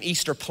 you've been to an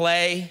Easter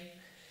play.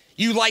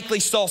 You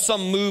likely saw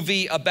some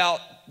movie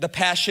about the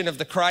Passion of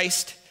the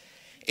Christ.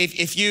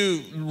 If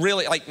you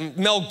really, like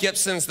Mel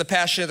Gibson's The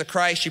Passion of the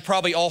Christ, you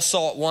probably all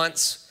saw it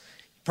once.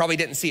 Probably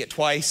didn't see it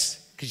twice,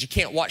 because you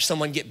can't watch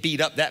someone get beat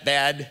up that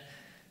bad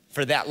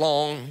for that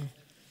long.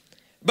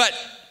 But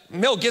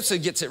Mel Gibson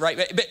gets it right.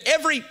 But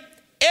every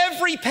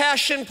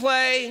Passion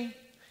play,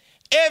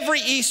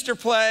 every Easter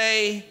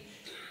play,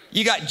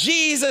 you got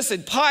Jesus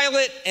and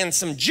Pilate and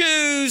some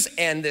Jews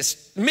and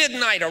this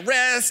midnight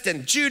arrest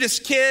and Judas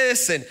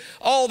kiss and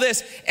all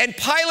this. And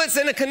Pilate's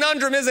in a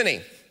conundrum, isn't he?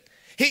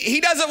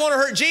 He doesn't want to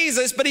hurt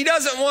Jesus, but he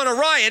doesn't want to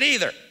riot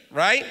either,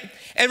 right?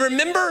 And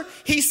remember,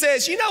 he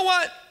says, you know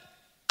what?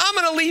 I'm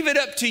going to leave it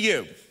up to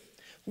you.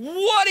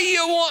 What do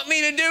you want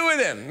me to do with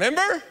him?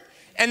 Remember?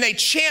 And they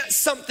chant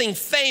something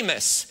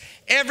famous.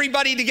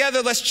 Everybody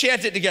together, let's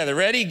chant it together.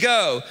 Ready?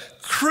 Go.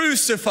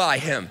 Crucify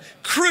him.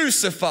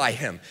 Crucify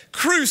him.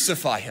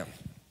 Crucify him.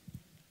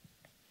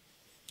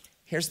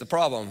 Here's the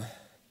problem.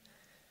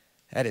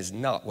 That is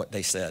not what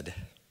they said.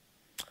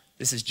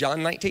 This is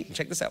John 19.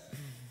 Check this out.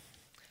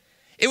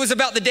 It was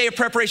about the day of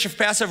preparation for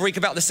Passover week,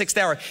 about the 6th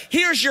hour.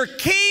 Here's your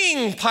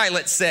king,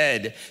 Pilate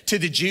said to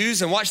the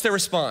Jews, and watch their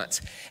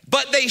response.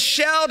 But they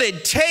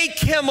shouted, take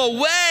him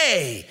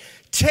away,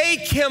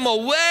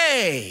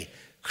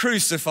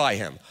 crucify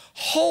him.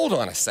 Hold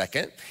on a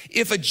second.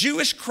 If a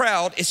Jewish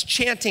crowd is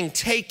chanting,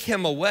 take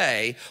him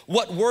away,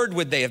 what word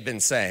would they have been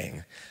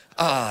saying?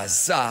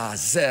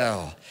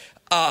 Azazel,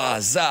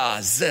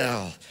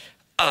 Azazel,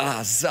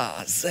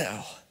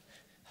 Azazel.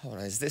 Hold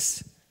on, is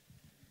this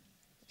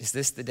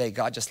the day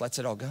God just lets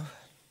it all go?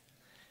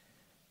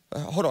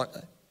 Hold on.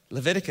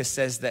 Leviticus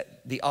says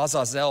that the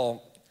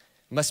Azazel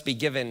must be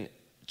given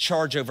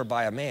charge over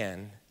by a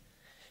man.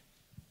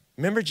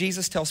 Remember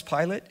Jesus tells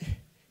Pilate,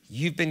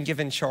 you've been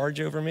given charge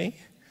over me,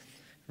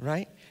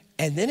 right?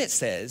 And then it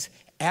says,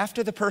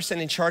 after the person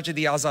in charge of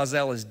the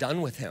Azazel is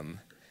done with him,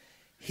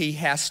 he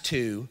has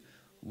to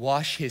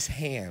wash his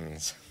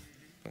hands.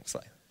 Looks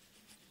like.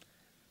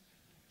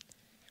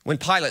 When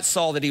Pilate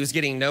saw that he was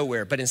getting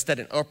nowhere, but instead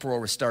an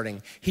uproar was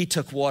starting, he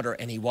took water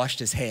and he washed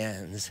his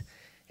hands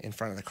in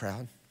front of the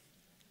crowd.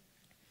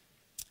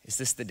 Is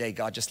this the day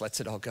God just lets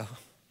it all go?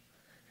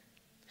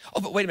 Oh,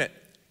 but wait a minute.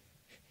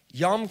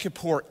 Yom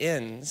Kippur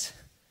ends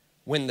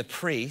when the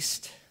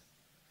priest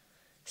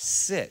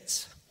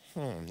sits.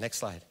 Next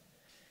slide.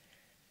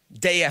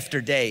 Day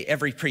after day,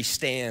 every priest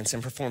stands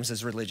and performs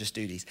his religious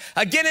duties.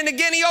 Again and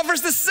again, he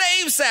offers the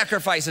same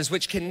sacrifices,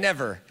 which can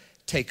never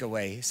take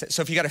away.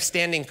 So if you got a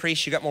standing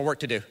priest, you got more work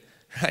to do,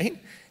 right?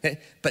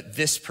 But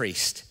this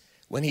priest,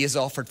 when he has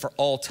offered for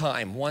all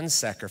time one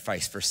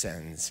sacrifice for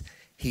sins,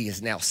 he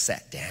is now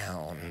sat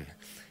down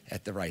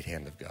at the right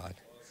hand of God.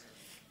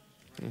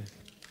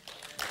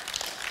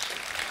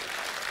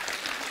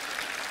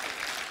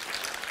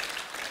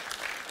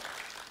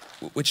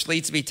 Which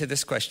leads me to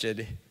this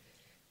question.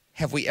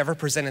 Have we ever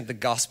presented the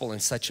gospel in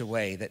such a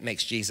way that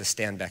makes Jesus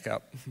stand back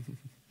up?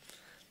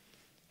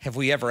 Have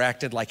we ever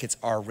acted like it's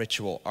our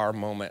ritual, our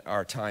moment,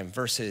 our time,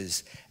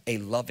 versus a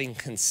loving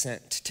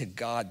consent to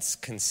God's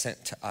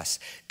consent to us?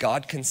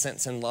 God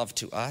consents in love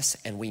to us,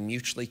 and we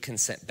mutually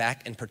consent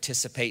back and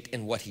participate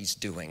in what he's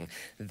doing.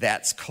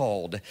 That's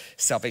called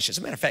salvation. As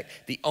a matter of fact,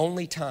 the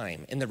only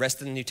time in the rest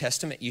of the New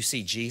Testament you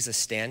see Jesus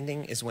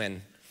standing is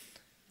when?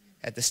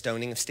 At the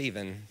stoning of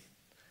Stephen.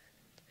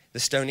 The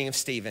stoning of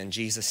Stephen,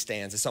 Jesus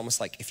stands. It's almost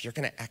like, if you're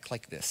going to act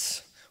like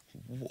this,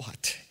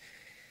 what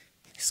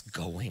is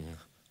going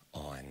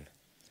on?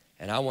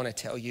 And I want to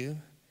tell you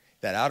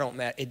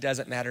that it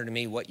doesn't matter to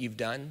me what you've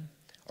done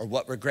or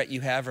what regret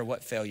you have or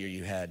what failure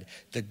you had.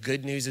 The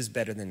good news is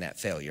better than that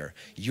failure.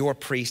 Your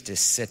priest is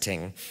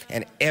sitting,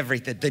 and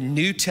everything. The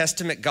New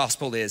Testament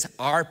gospel is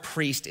our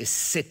priest is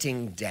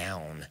sitting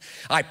down.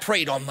 I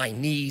prayed on my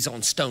knees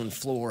on stone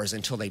floors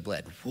until they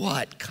bled.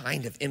 What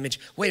kind of image?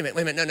 Wait a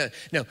minute.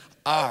 No.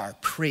 Our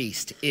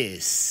priest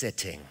is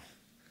sitting.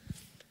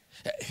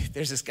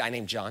 There's this guy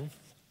named John,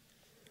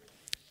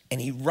 and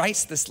he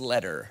writes this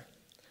letter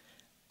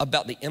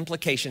about the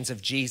implications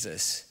of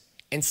Jesus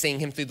and seeing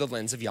him through the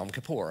lens of Yom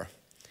Kippur.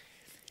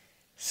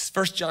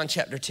 1 John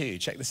chapter 2,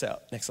 check this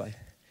out, next slide.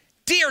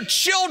 Dear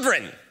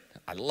children,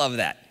 I love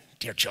that,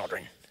 dear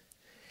children.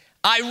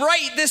 I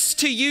write this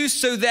to you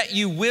so that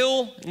you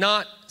will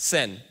not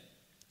sin.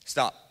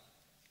 Stop.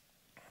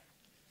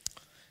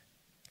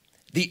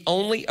 The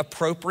only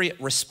appropriate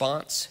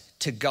response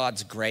to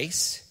God's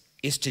grace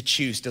is to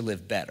choose to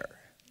live better,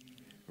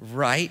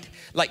 right?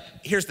 Like,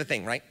 here's the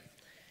thing, right?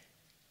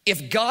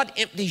 If God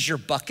empties your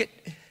bucket,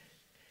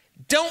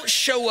 don't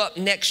show up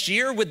next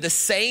year with the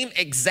same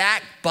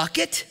exact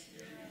bucket,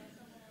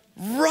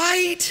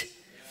 right?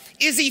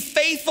 Is he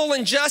faithful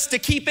and just to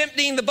keep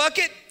emptying the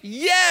bucket?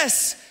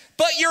 Yes,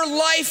 but your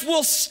life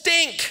will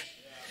stink.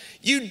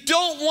 You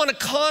don't want to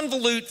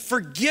convolute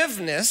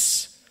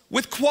forgiveness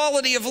with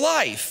quality of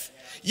life.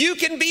 You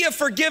can be a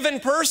forgiven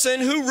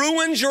person who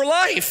ruins your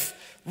life,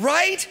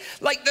 right?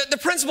 Like the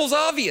principle's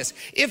obvious.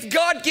 If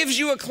God gives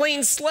you a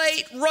clean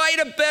slate, write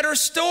a better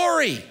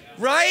story,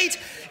 right?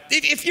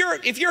 If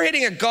you're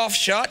hitting a golf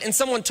shot and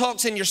someone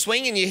talks in your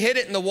swing and you hit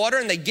it in the water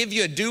and they give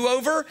you a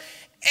do-over,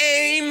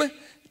 aim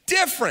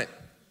different.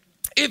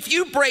 If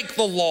you break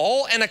the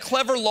law and a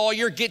clever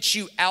lawyer gets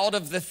you out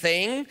of the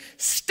thing,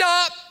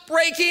 stop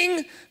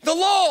breaking the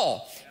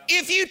law.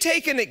 If you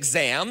take an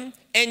exam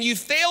and you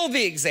fail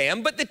the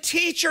exam, but the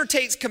teacher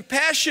takes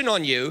compassion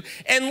on you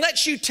and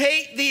lets you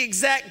take the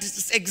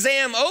exact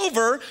exam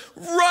over,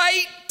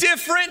 write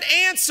different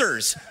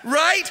answers,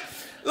 right?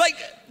 Like,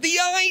 the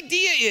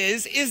idea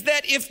is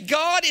that if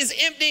God is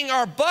emptying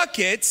our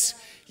buckets,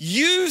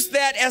 use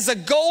that as a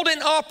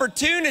golden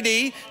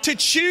opportunity to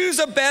choose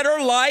a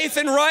better life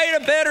and write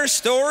a better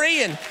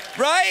story, and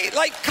right?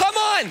 Like, come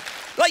on.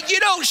 Like, you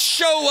don't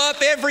show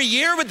up every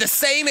year with the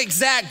same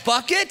exact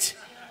bucket.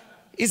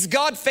 Is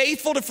God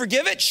faithful to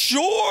forgive it?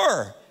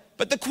 Sure.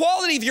 But the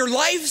quality of your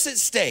life's at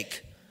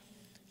stake.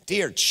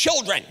 Dear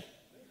children,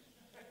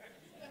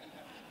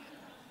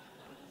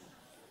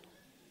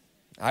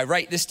 I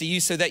write this to you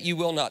so that you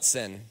will not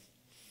sin.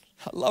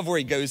 I love where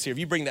he goes here. If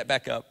you bring that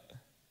back up.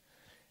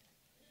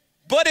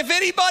 But if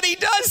anybody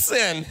does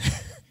sin,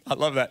 I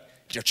love that.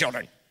 Dear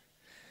children,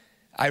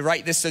 I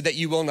write this so that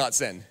you will not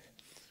sin.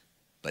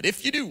 But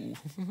if you do,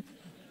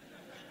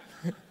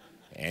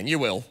 and you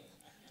will,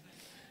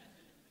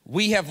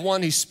 we have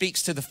one who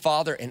speaks to the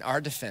Father in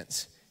our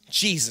defense,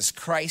 Jesus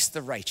Christ,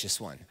 the righteous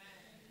one.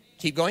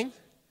 Keep going.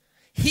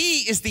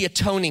 He is the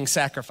atoning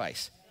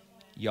sacrifice.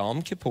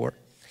 Yom Kippur.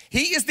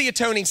 He is the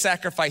atoning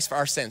sacrifice for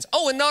our sins.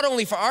 Oh, and not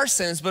only for our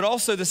sins, but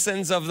also the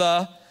sins of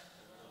the,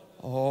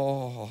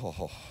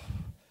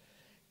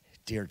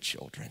 dear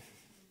children.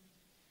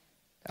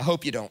 I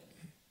hope you don't,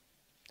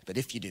 but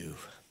if you do,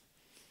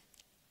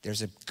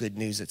 there's a good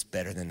news that's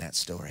better than that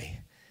story.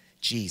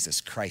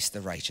 Jesus Christ,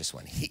 the righteous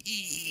one.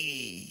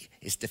 He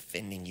is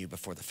defending you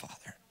before the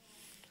Father.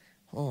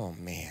 Oh,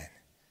 man.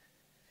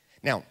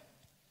 Now,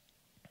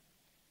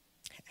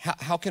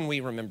 how can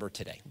we remember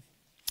today?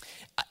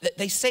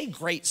 They say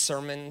great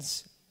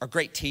sermons or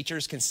great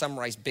teachers can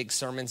summarize big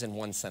sermons in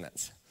one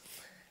sentence.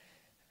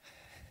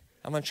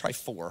 I'm going to try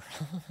 4.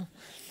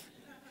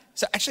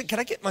 So actually, can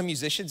I get my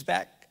musicians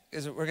back?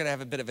 Because we're going to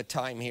have a bit of a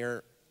time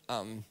here.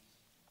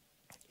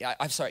 Yeah,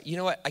 I'm sorry. You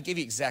know what? I gave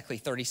you exactly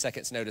 30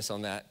 seconds notice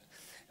on that.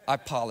 I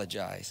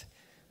apologize.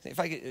 If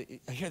I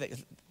get, here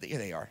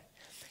they are.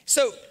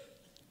 So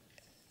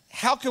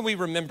how can we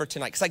remember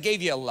tonight? Because I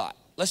gave you a lot.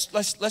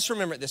 Let's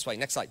remember it this way.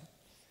 Next slide.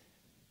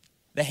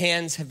 The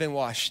hands have been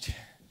washed.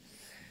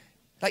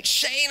 Like,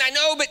 Shane, I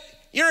know, but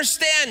you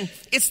understand,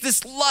 it's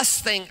this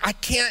lust thing. I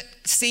can't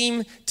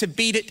seem to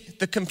beat it.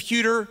 The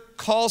computer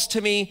calls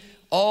to me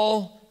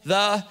all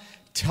the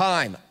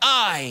time.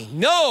 I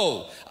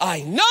know,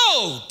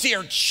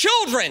 dear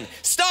children,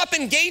 stop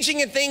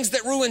engaging in things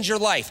that ruins your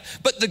life.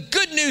 But the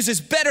good news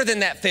is better than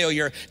that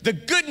failure. The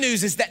good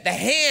news is that the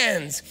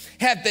hands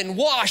have been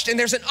washed, and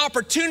there's an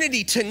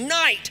opportunity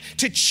tonight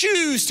to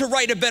choose to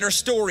write a better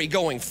story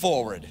going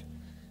forward.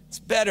 It's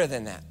better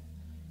than that.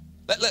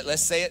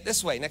 Let's say it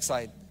this way. Next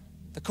slide.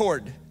 The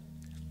cord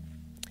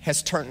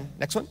has turned.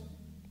 Next one.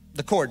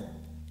 The cord.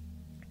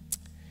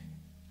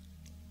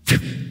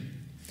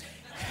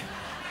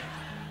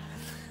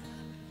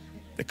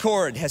 The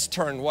cord has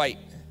turned white.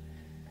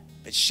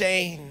 But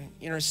Shane,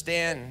 you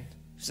understand,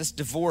 it's this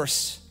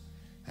divorce.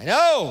 I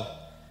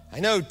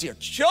know, dear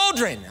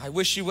children. I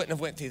wish you wouldn't have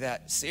went through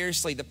that.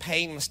 Seriously, the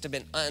pain must have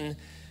been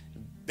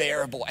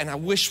unbearable, and I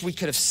wish we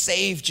could have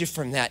saved you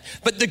from that.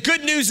 But the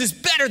good news is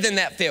better than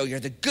that failure.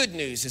 The good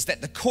news is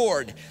that the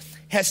cord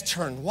has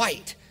turned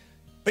white.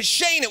 But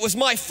Shane, it was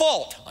my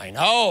fault. I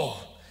know,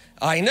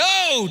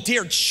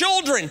 dear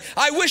children,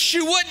 I wish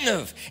you wouldn't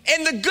have.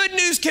 And the good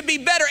news can be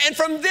better. And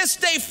from this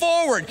day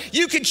forward,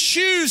 you can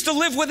choose to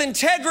live with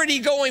integrity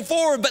going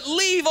forward, but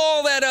leave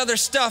all that other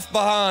stuff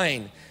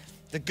behind.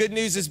 The good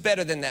news is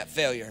better than that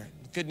failure.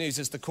 The good news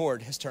is the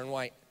cord has turned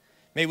white.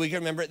 Maybe we can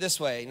remember it this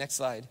way. Next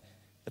slide.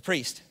 The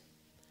priest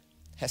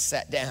has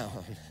sat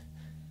down.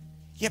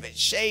 Yeah, but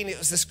Shane, it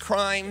was this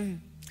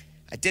crime.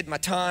 I did my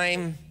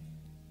time.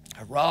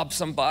 I robbed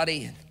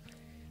somebody, and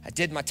I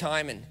did my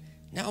time, and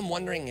now I'm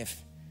wondering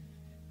if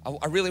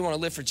I really want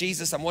to live for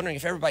Jesus. I'm wondering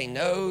if everybody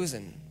knows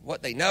and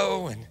what they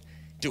know, and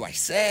do I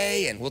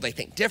say, and will they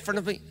think different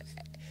of me?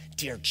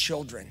 Dear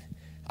children,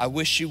 I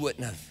wish you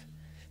wouldn't have.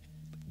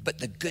 But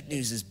the good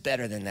news is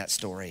better than that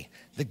story.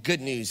 The good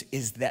news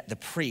is that the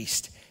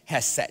priest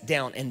has sat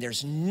down, and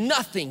there's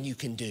nothing you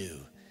can do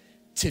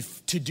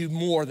to do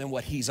more than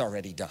what he's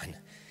already done.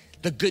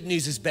 The good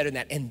news is better than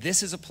that. And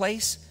this is a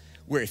place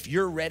where if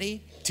you're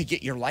ready to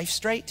get your life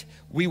straight,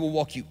 we will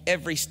walk you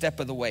every step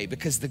of the way,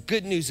 because the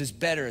good news is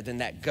better than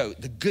that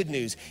goat. The good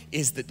news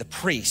is that the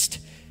priest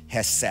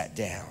has sat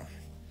down.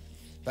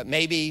 But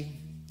maybe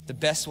the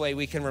best way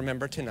we can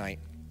remember tonight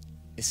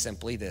is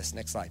simply this.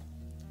 Next slide.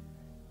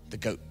 The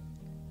goat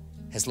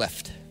has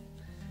left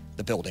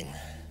the building.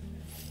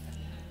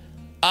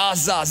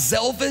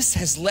 Azazelvis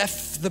has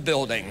left the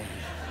building.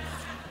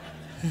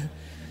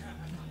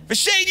 But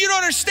Shane, you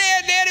don't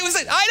understand, man. It was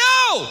like,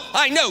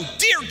 I know,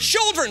 dear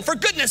children, for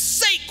goodness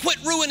sake, quit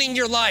ruining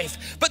your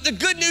life. But the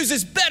good news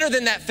is better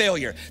than that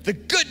failure. The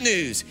good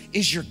news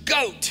is your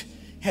goat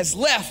has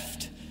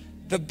left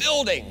the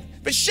building.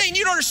 But Shane,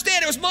 you don't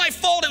understand. It was my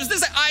fault. It was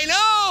this. I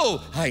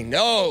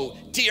know,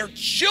 dear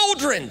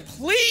children,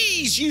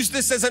 please use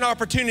this as an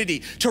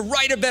opportunity to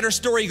write a better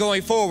story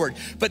going forward.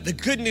 But the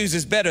good news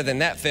is better than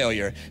that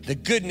failure. The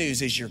good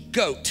news is your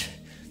goat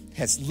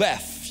has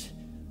left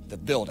the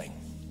building.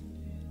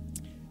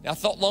 Now, I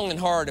thought long and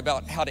hard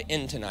about how to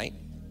end tonight.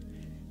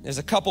 There's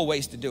a couple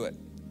ways to do it.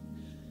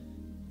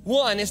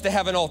 One is to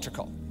have an altar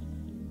call.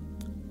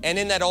 And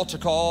in that altar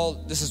call,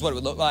 this is what it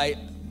would look like.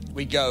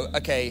 We'd go,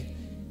 okay,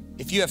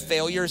 if you have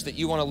failures that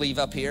you want to leave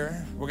up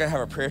here, we're going to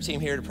have a prayer team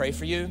here to pray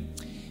for you.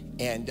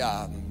 And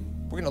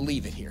we're going to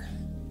leave it here.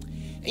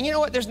 And you know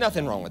what? There's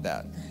nothing wrong with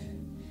that.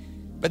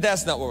 But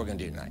that's not what we're going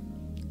to do tonight.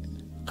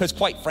 Because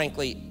quite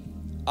frankly,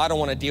 I don't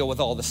want to deal with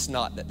all the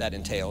snot that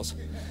entails.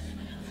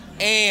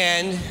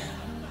 And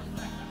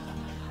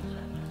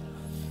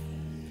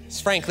it's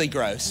frankly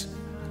gross.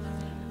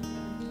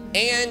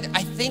 And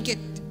I think it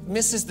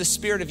misses the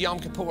spirit of Yom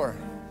Kippur.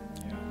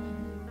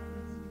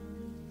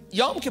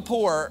 Yom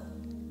Kippur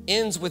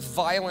ends with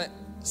violent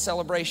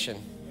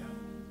celebration.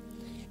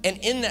 And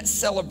in that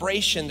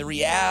celebration, the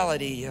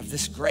reality of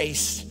this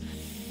grace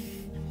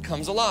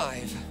comes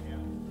alive.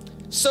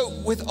 So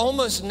with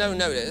almost no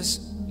notice,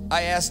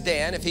 I asked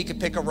Dan if he could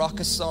pick a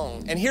raucous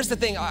song. And here's the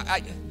thing,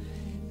 I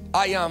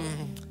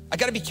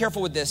got to be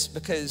careful with this,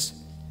 because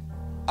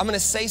I'm going to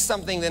say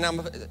something that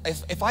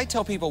if I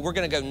tell people we're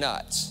going to go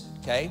nuts,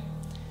 okay?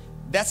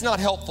 That's not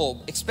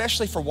helpful,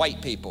 especially for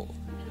white people.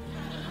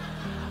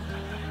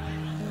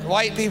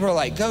 White people are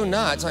like, go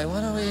nuts. Like, what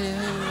do we do?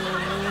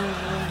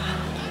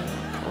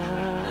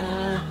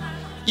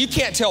 You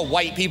can't tell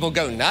white people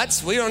go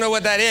nuts. We don't know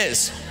what that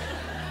is.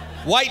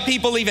 White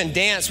people even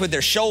dance with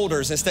their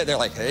shoulders instead. They're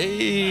like,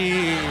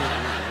 hey.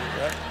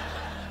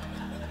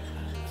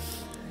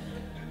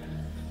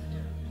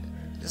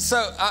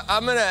 So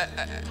I'm gonna,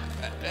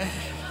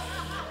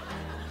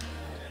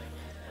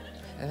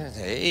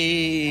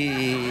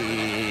 hey.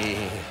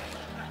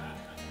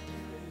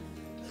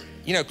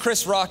 You know,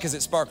 Chris Rock is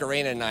at Spark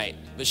Arena tonight,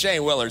 but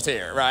Shane Willard's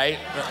here, right?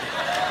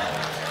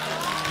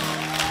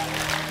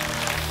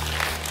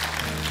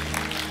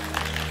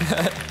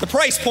 The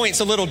price point's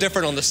a little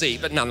different on the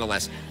seat, but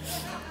nonetheless.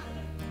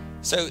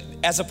 So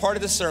as a part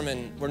of the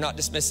sermon, we're not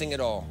dismissing at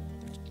all.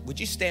 Would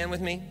you stand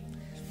with me?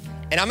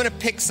 And I'm gonna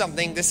pick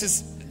something. This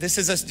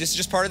is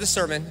just part of the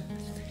sermon.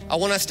 I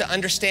want us to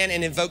understand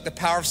and invoke the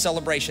power of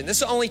celebration.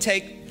 This will only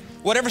take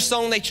whatever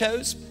song they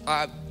chose.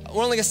 We're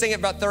only gonna sing it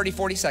about 30,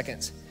 40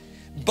 seconds.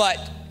 But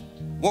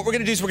what we're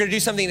gonna do is we're gonna do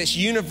something that's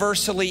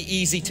universally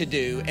easy to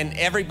do, and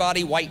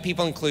everybody, white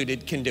people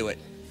included, can do it.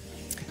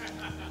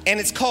 And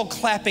it's called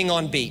clapping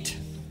on beat.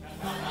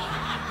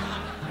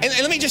 And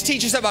let me just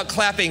teach you something about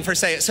clapping for a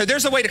second. So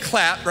there's a way to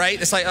clap,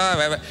 right? It's like,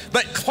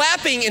 but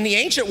clapping in the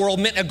ancient world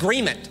meant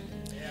agreement.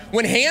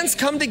 When hands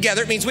come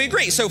together, it means we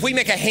agree. So if we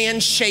make a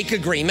handshake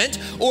agreement,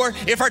 or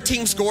if our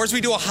team scores,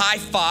 we do a high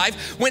five.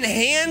 When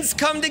hands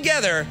come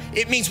together,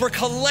 it means we're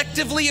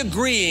collectively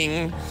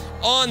agreeing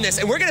on this,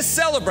 and we're gonna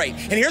celebrate.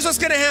 And here's what's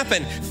gonna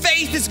happen.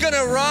 Faith is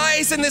gonna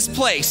rise in this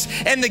place,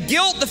 and the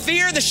guilt, the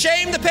fear, the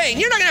shame, the pain,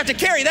 you're not gonna have to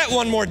carry that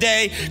one more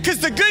day, because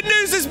the good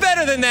news is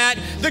better than that.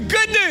 The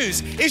good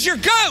news is your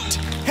goat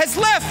has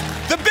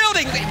left the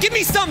building. Give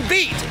me some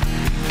beat.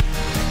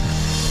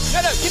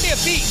 No, give me a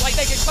beat like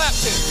they can clap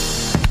to.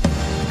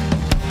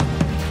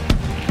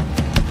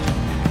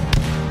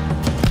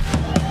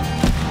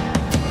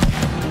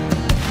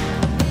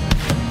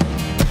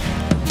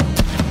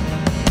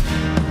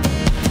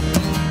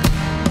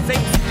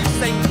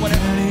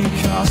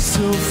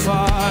 Hostile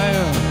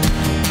fire,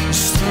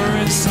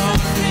 stirring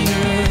something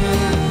new.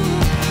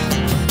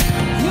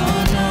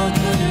 You're not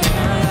gonna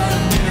run out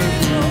of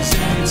miracles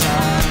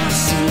anytime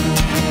soon.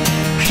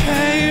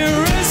 Hey,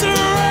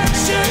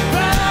 resurrection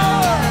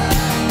power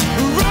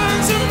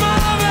runs in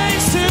my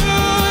veins too.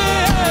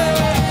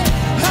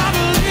 I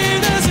believe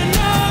there's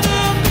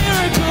another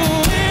miracle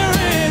here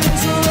in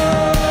this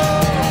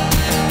world.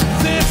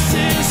 This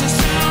is the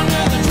sound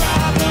of the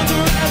drop of the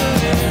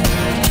reveille.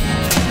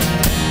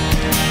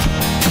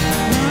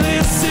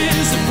 This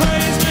is the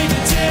praise, make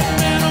the dead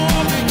man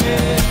walk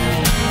again.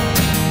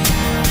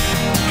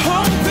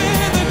 Hope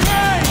in the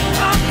grave,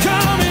 I'm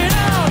coming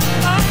out.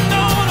 I'm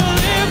gonna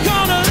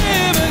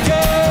live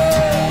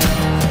again.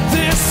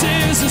 This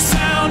is the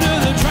sound of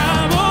the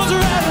trombones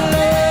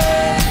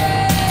rattling.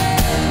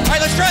 All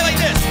right, let's try it like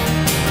this.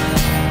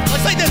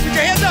 Let's like this, put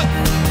your hands up.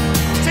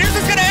 So here's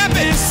what's gonna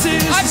happen.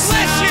 I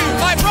bless you,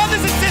 my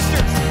brothers and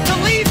sisters, to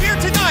leave here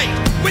tonight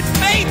with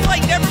faith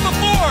like never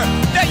before,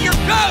 that your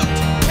goat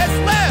has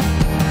left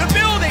the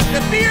building,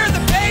 the fear,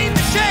 the pain,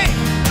 the shame.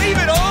 Leave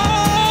it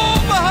all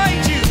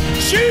behind you.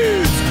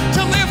 Choose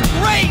to live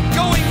great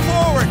going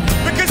forward,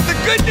 because the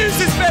good news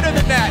is better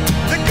than that.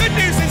 The good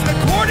news is the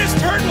cord is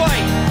turned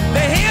white.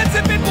 The hands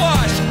have been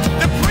washed.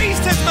 The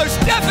priest has most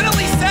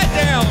definitely sat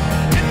down.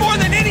 And more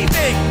than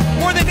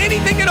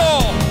anything at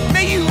all,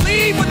 may you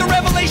leave with a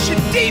revelation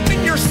deep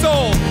in your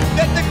soul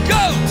that the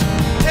goat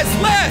has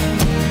left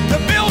the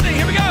building.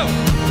 Here we go.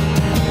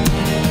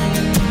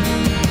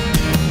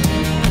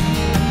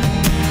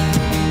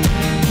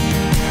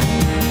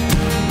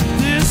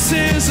 This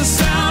is the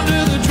sound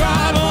of the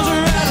dry bones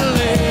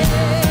rattling.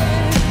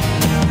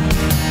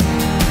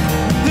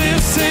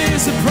 This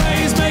is the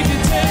praise, make the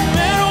dead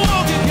man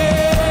walk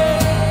again.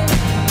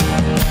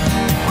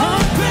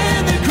 Up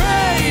in the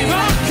grave,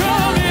 I'm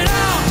coming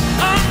out.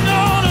 I'm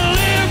gonna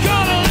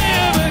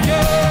live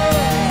again.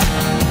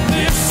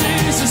 This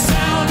is the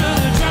sound of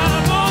the dry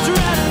bones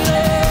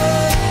rattling.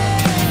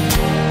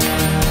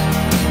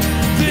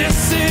 This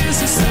is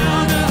the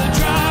sound of the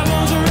dry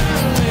bones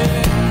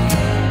rattling.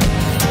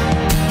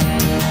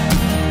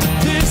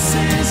 This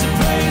is the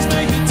praise,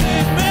 make the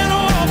dead man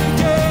walk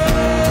again.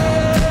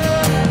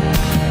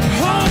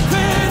 Hope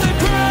in the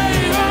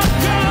grave, I'm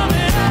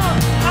coming out.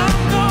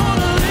 I'm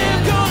gonna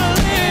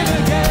live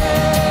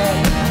again.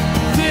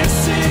 This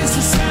is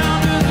the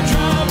sound of the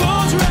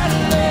trombones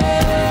rattling.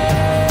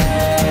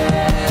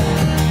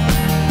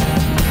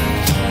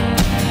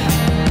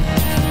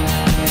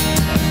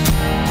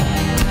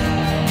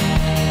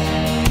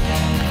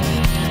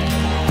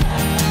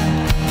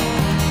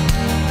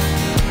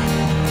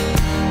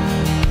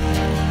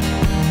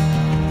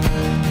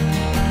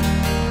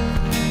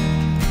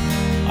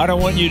 I don't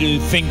want you to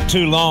think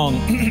too long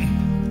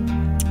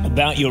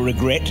about your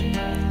regret,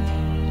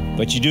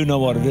 but you do know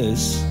what it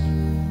is.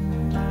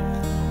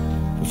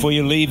 Before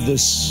you leave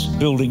this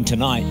building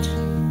tonight,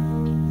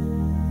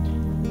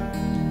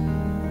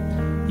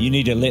 you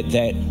need to let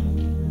that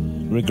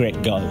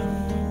regret go.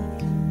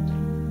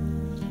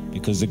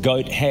 Because the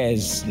goat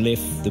has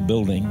left the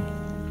building,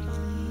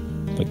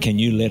 but can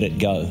you let it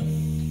go?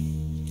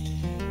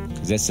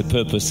 Because that's the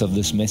purpose of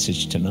this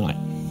message tonight.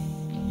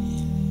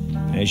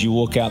 As you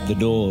walk out the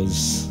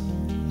doors,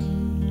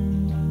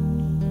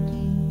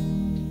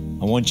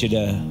 I want you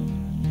to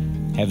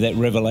have that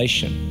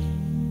revelation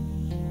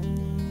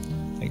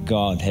that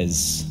God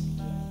has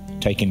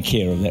taken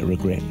care of that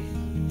regret.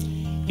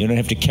 You don't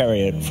have to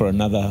carry it for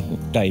another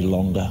day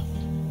longer.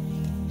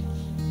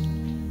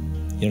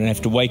 You don't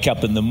have to wake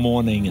up in the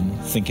morning and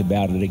think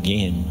about it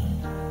again.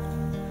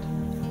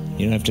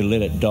 You don't have to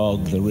let it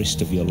dog the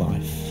rest of your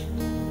life.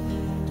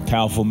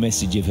 Powerful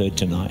message you've heard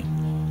tonight.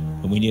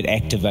 And we need to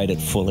activate it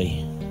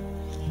fully.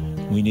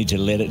 We need to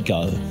let it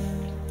go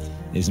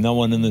There's no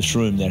one in this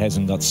room that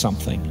hasn't got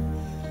something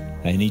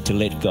they need to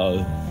let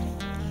go.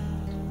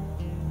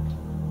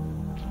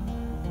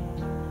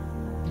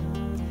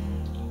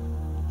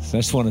 So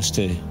I just want us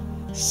to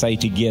say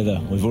together,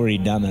 we've already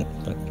done it,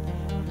 but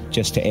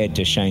just to add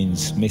to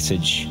Shane's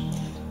message,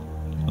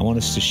 I want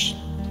us to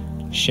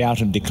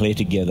shout and declare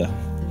together,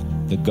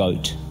 the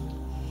goat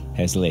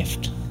has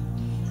left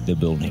the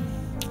building.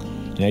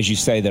 And as you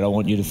say that, I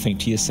want you to think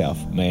to yourself,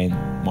 man,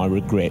 my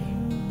regret,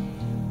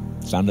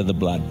 it's under the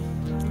blood.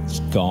 It's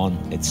gone,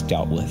 it's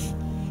dealt with.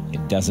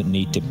 It doesn't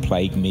need to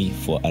plague me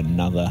for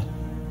another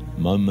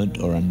moment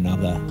or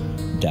another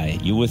day.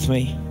 You with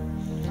me?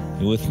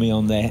 You with me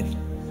on that?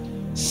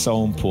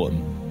 So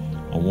important.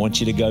 I want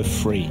you to go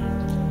free.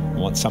 I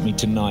want something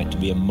tonight to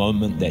be a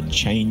moment that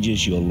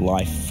changes your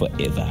life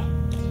forever.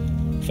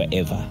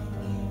 Forever.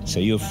 So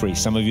you're free.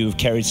 Some of you have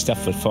carried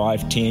stuff for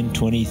 5, 10,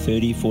 20,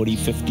 30, 40,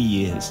 50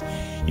 years.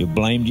 You've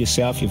blamed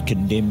yourself, you've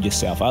condemned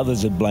yourself.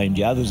 Others have blamed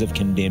you, others have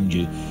condemned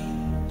you.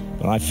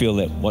 But I feel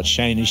that what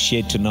Shane has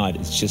shared tonight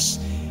is just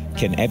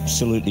can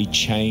absolutely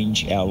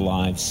change our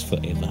lives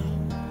forever.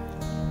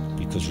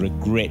 Because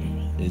regret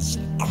is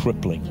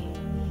crippling.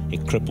 It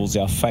cripples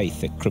our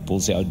faith, it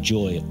cripples our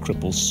joy, it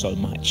cripples so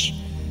much.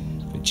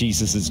 But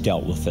Jesus has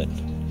dealt with it.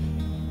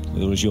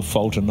 Whether it was your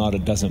fault or not,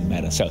 it doesn't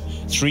matter. So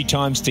 3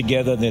 times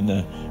together, then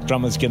the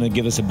drummer's going to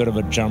give us a bit of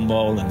a drum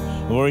roll, and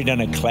we've already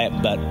done a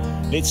clap, but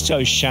let's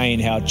show Shane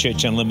how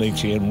Church Unlimited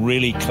can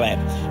really clap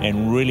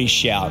and really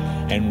shout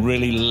and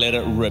really let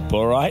it rip,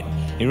 all right?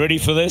 You ready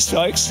for this,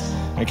 folks?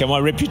 Okay, my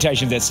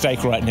reputation's at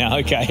stake right now,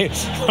 okay?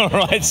 All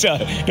right, so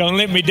don't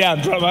let me down,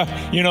 drummer.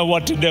 You know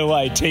what to do,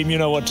 eh? Team, you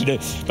know what to do.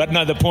 But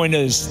no, the point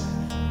is,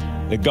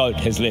 the goat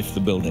has left the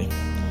building.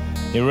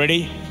 You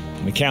ready?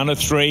 On the count of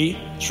 3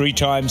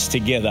 times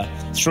together.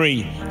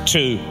 3,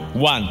 2,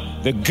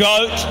 1. The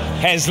goat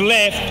has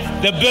left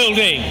the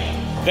building.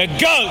 The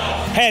goat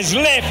has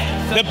left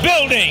the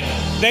building.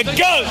 The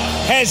goat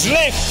has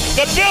left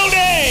the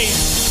building.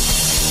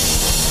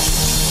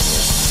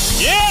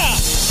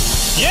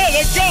 Yeah,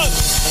 the goat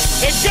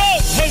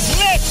has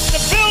left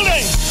the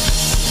building.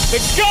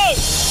 The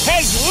goat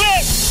has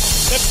left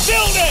the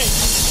building.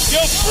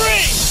 You're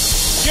free.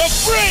 You're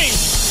free.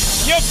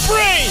 You're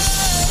free.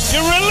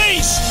 You're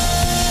released.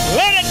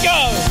 Let it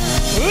go.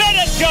 Let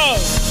it go.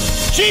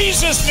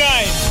 Jesus'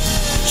 name.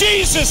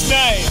 Jesus'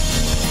 name.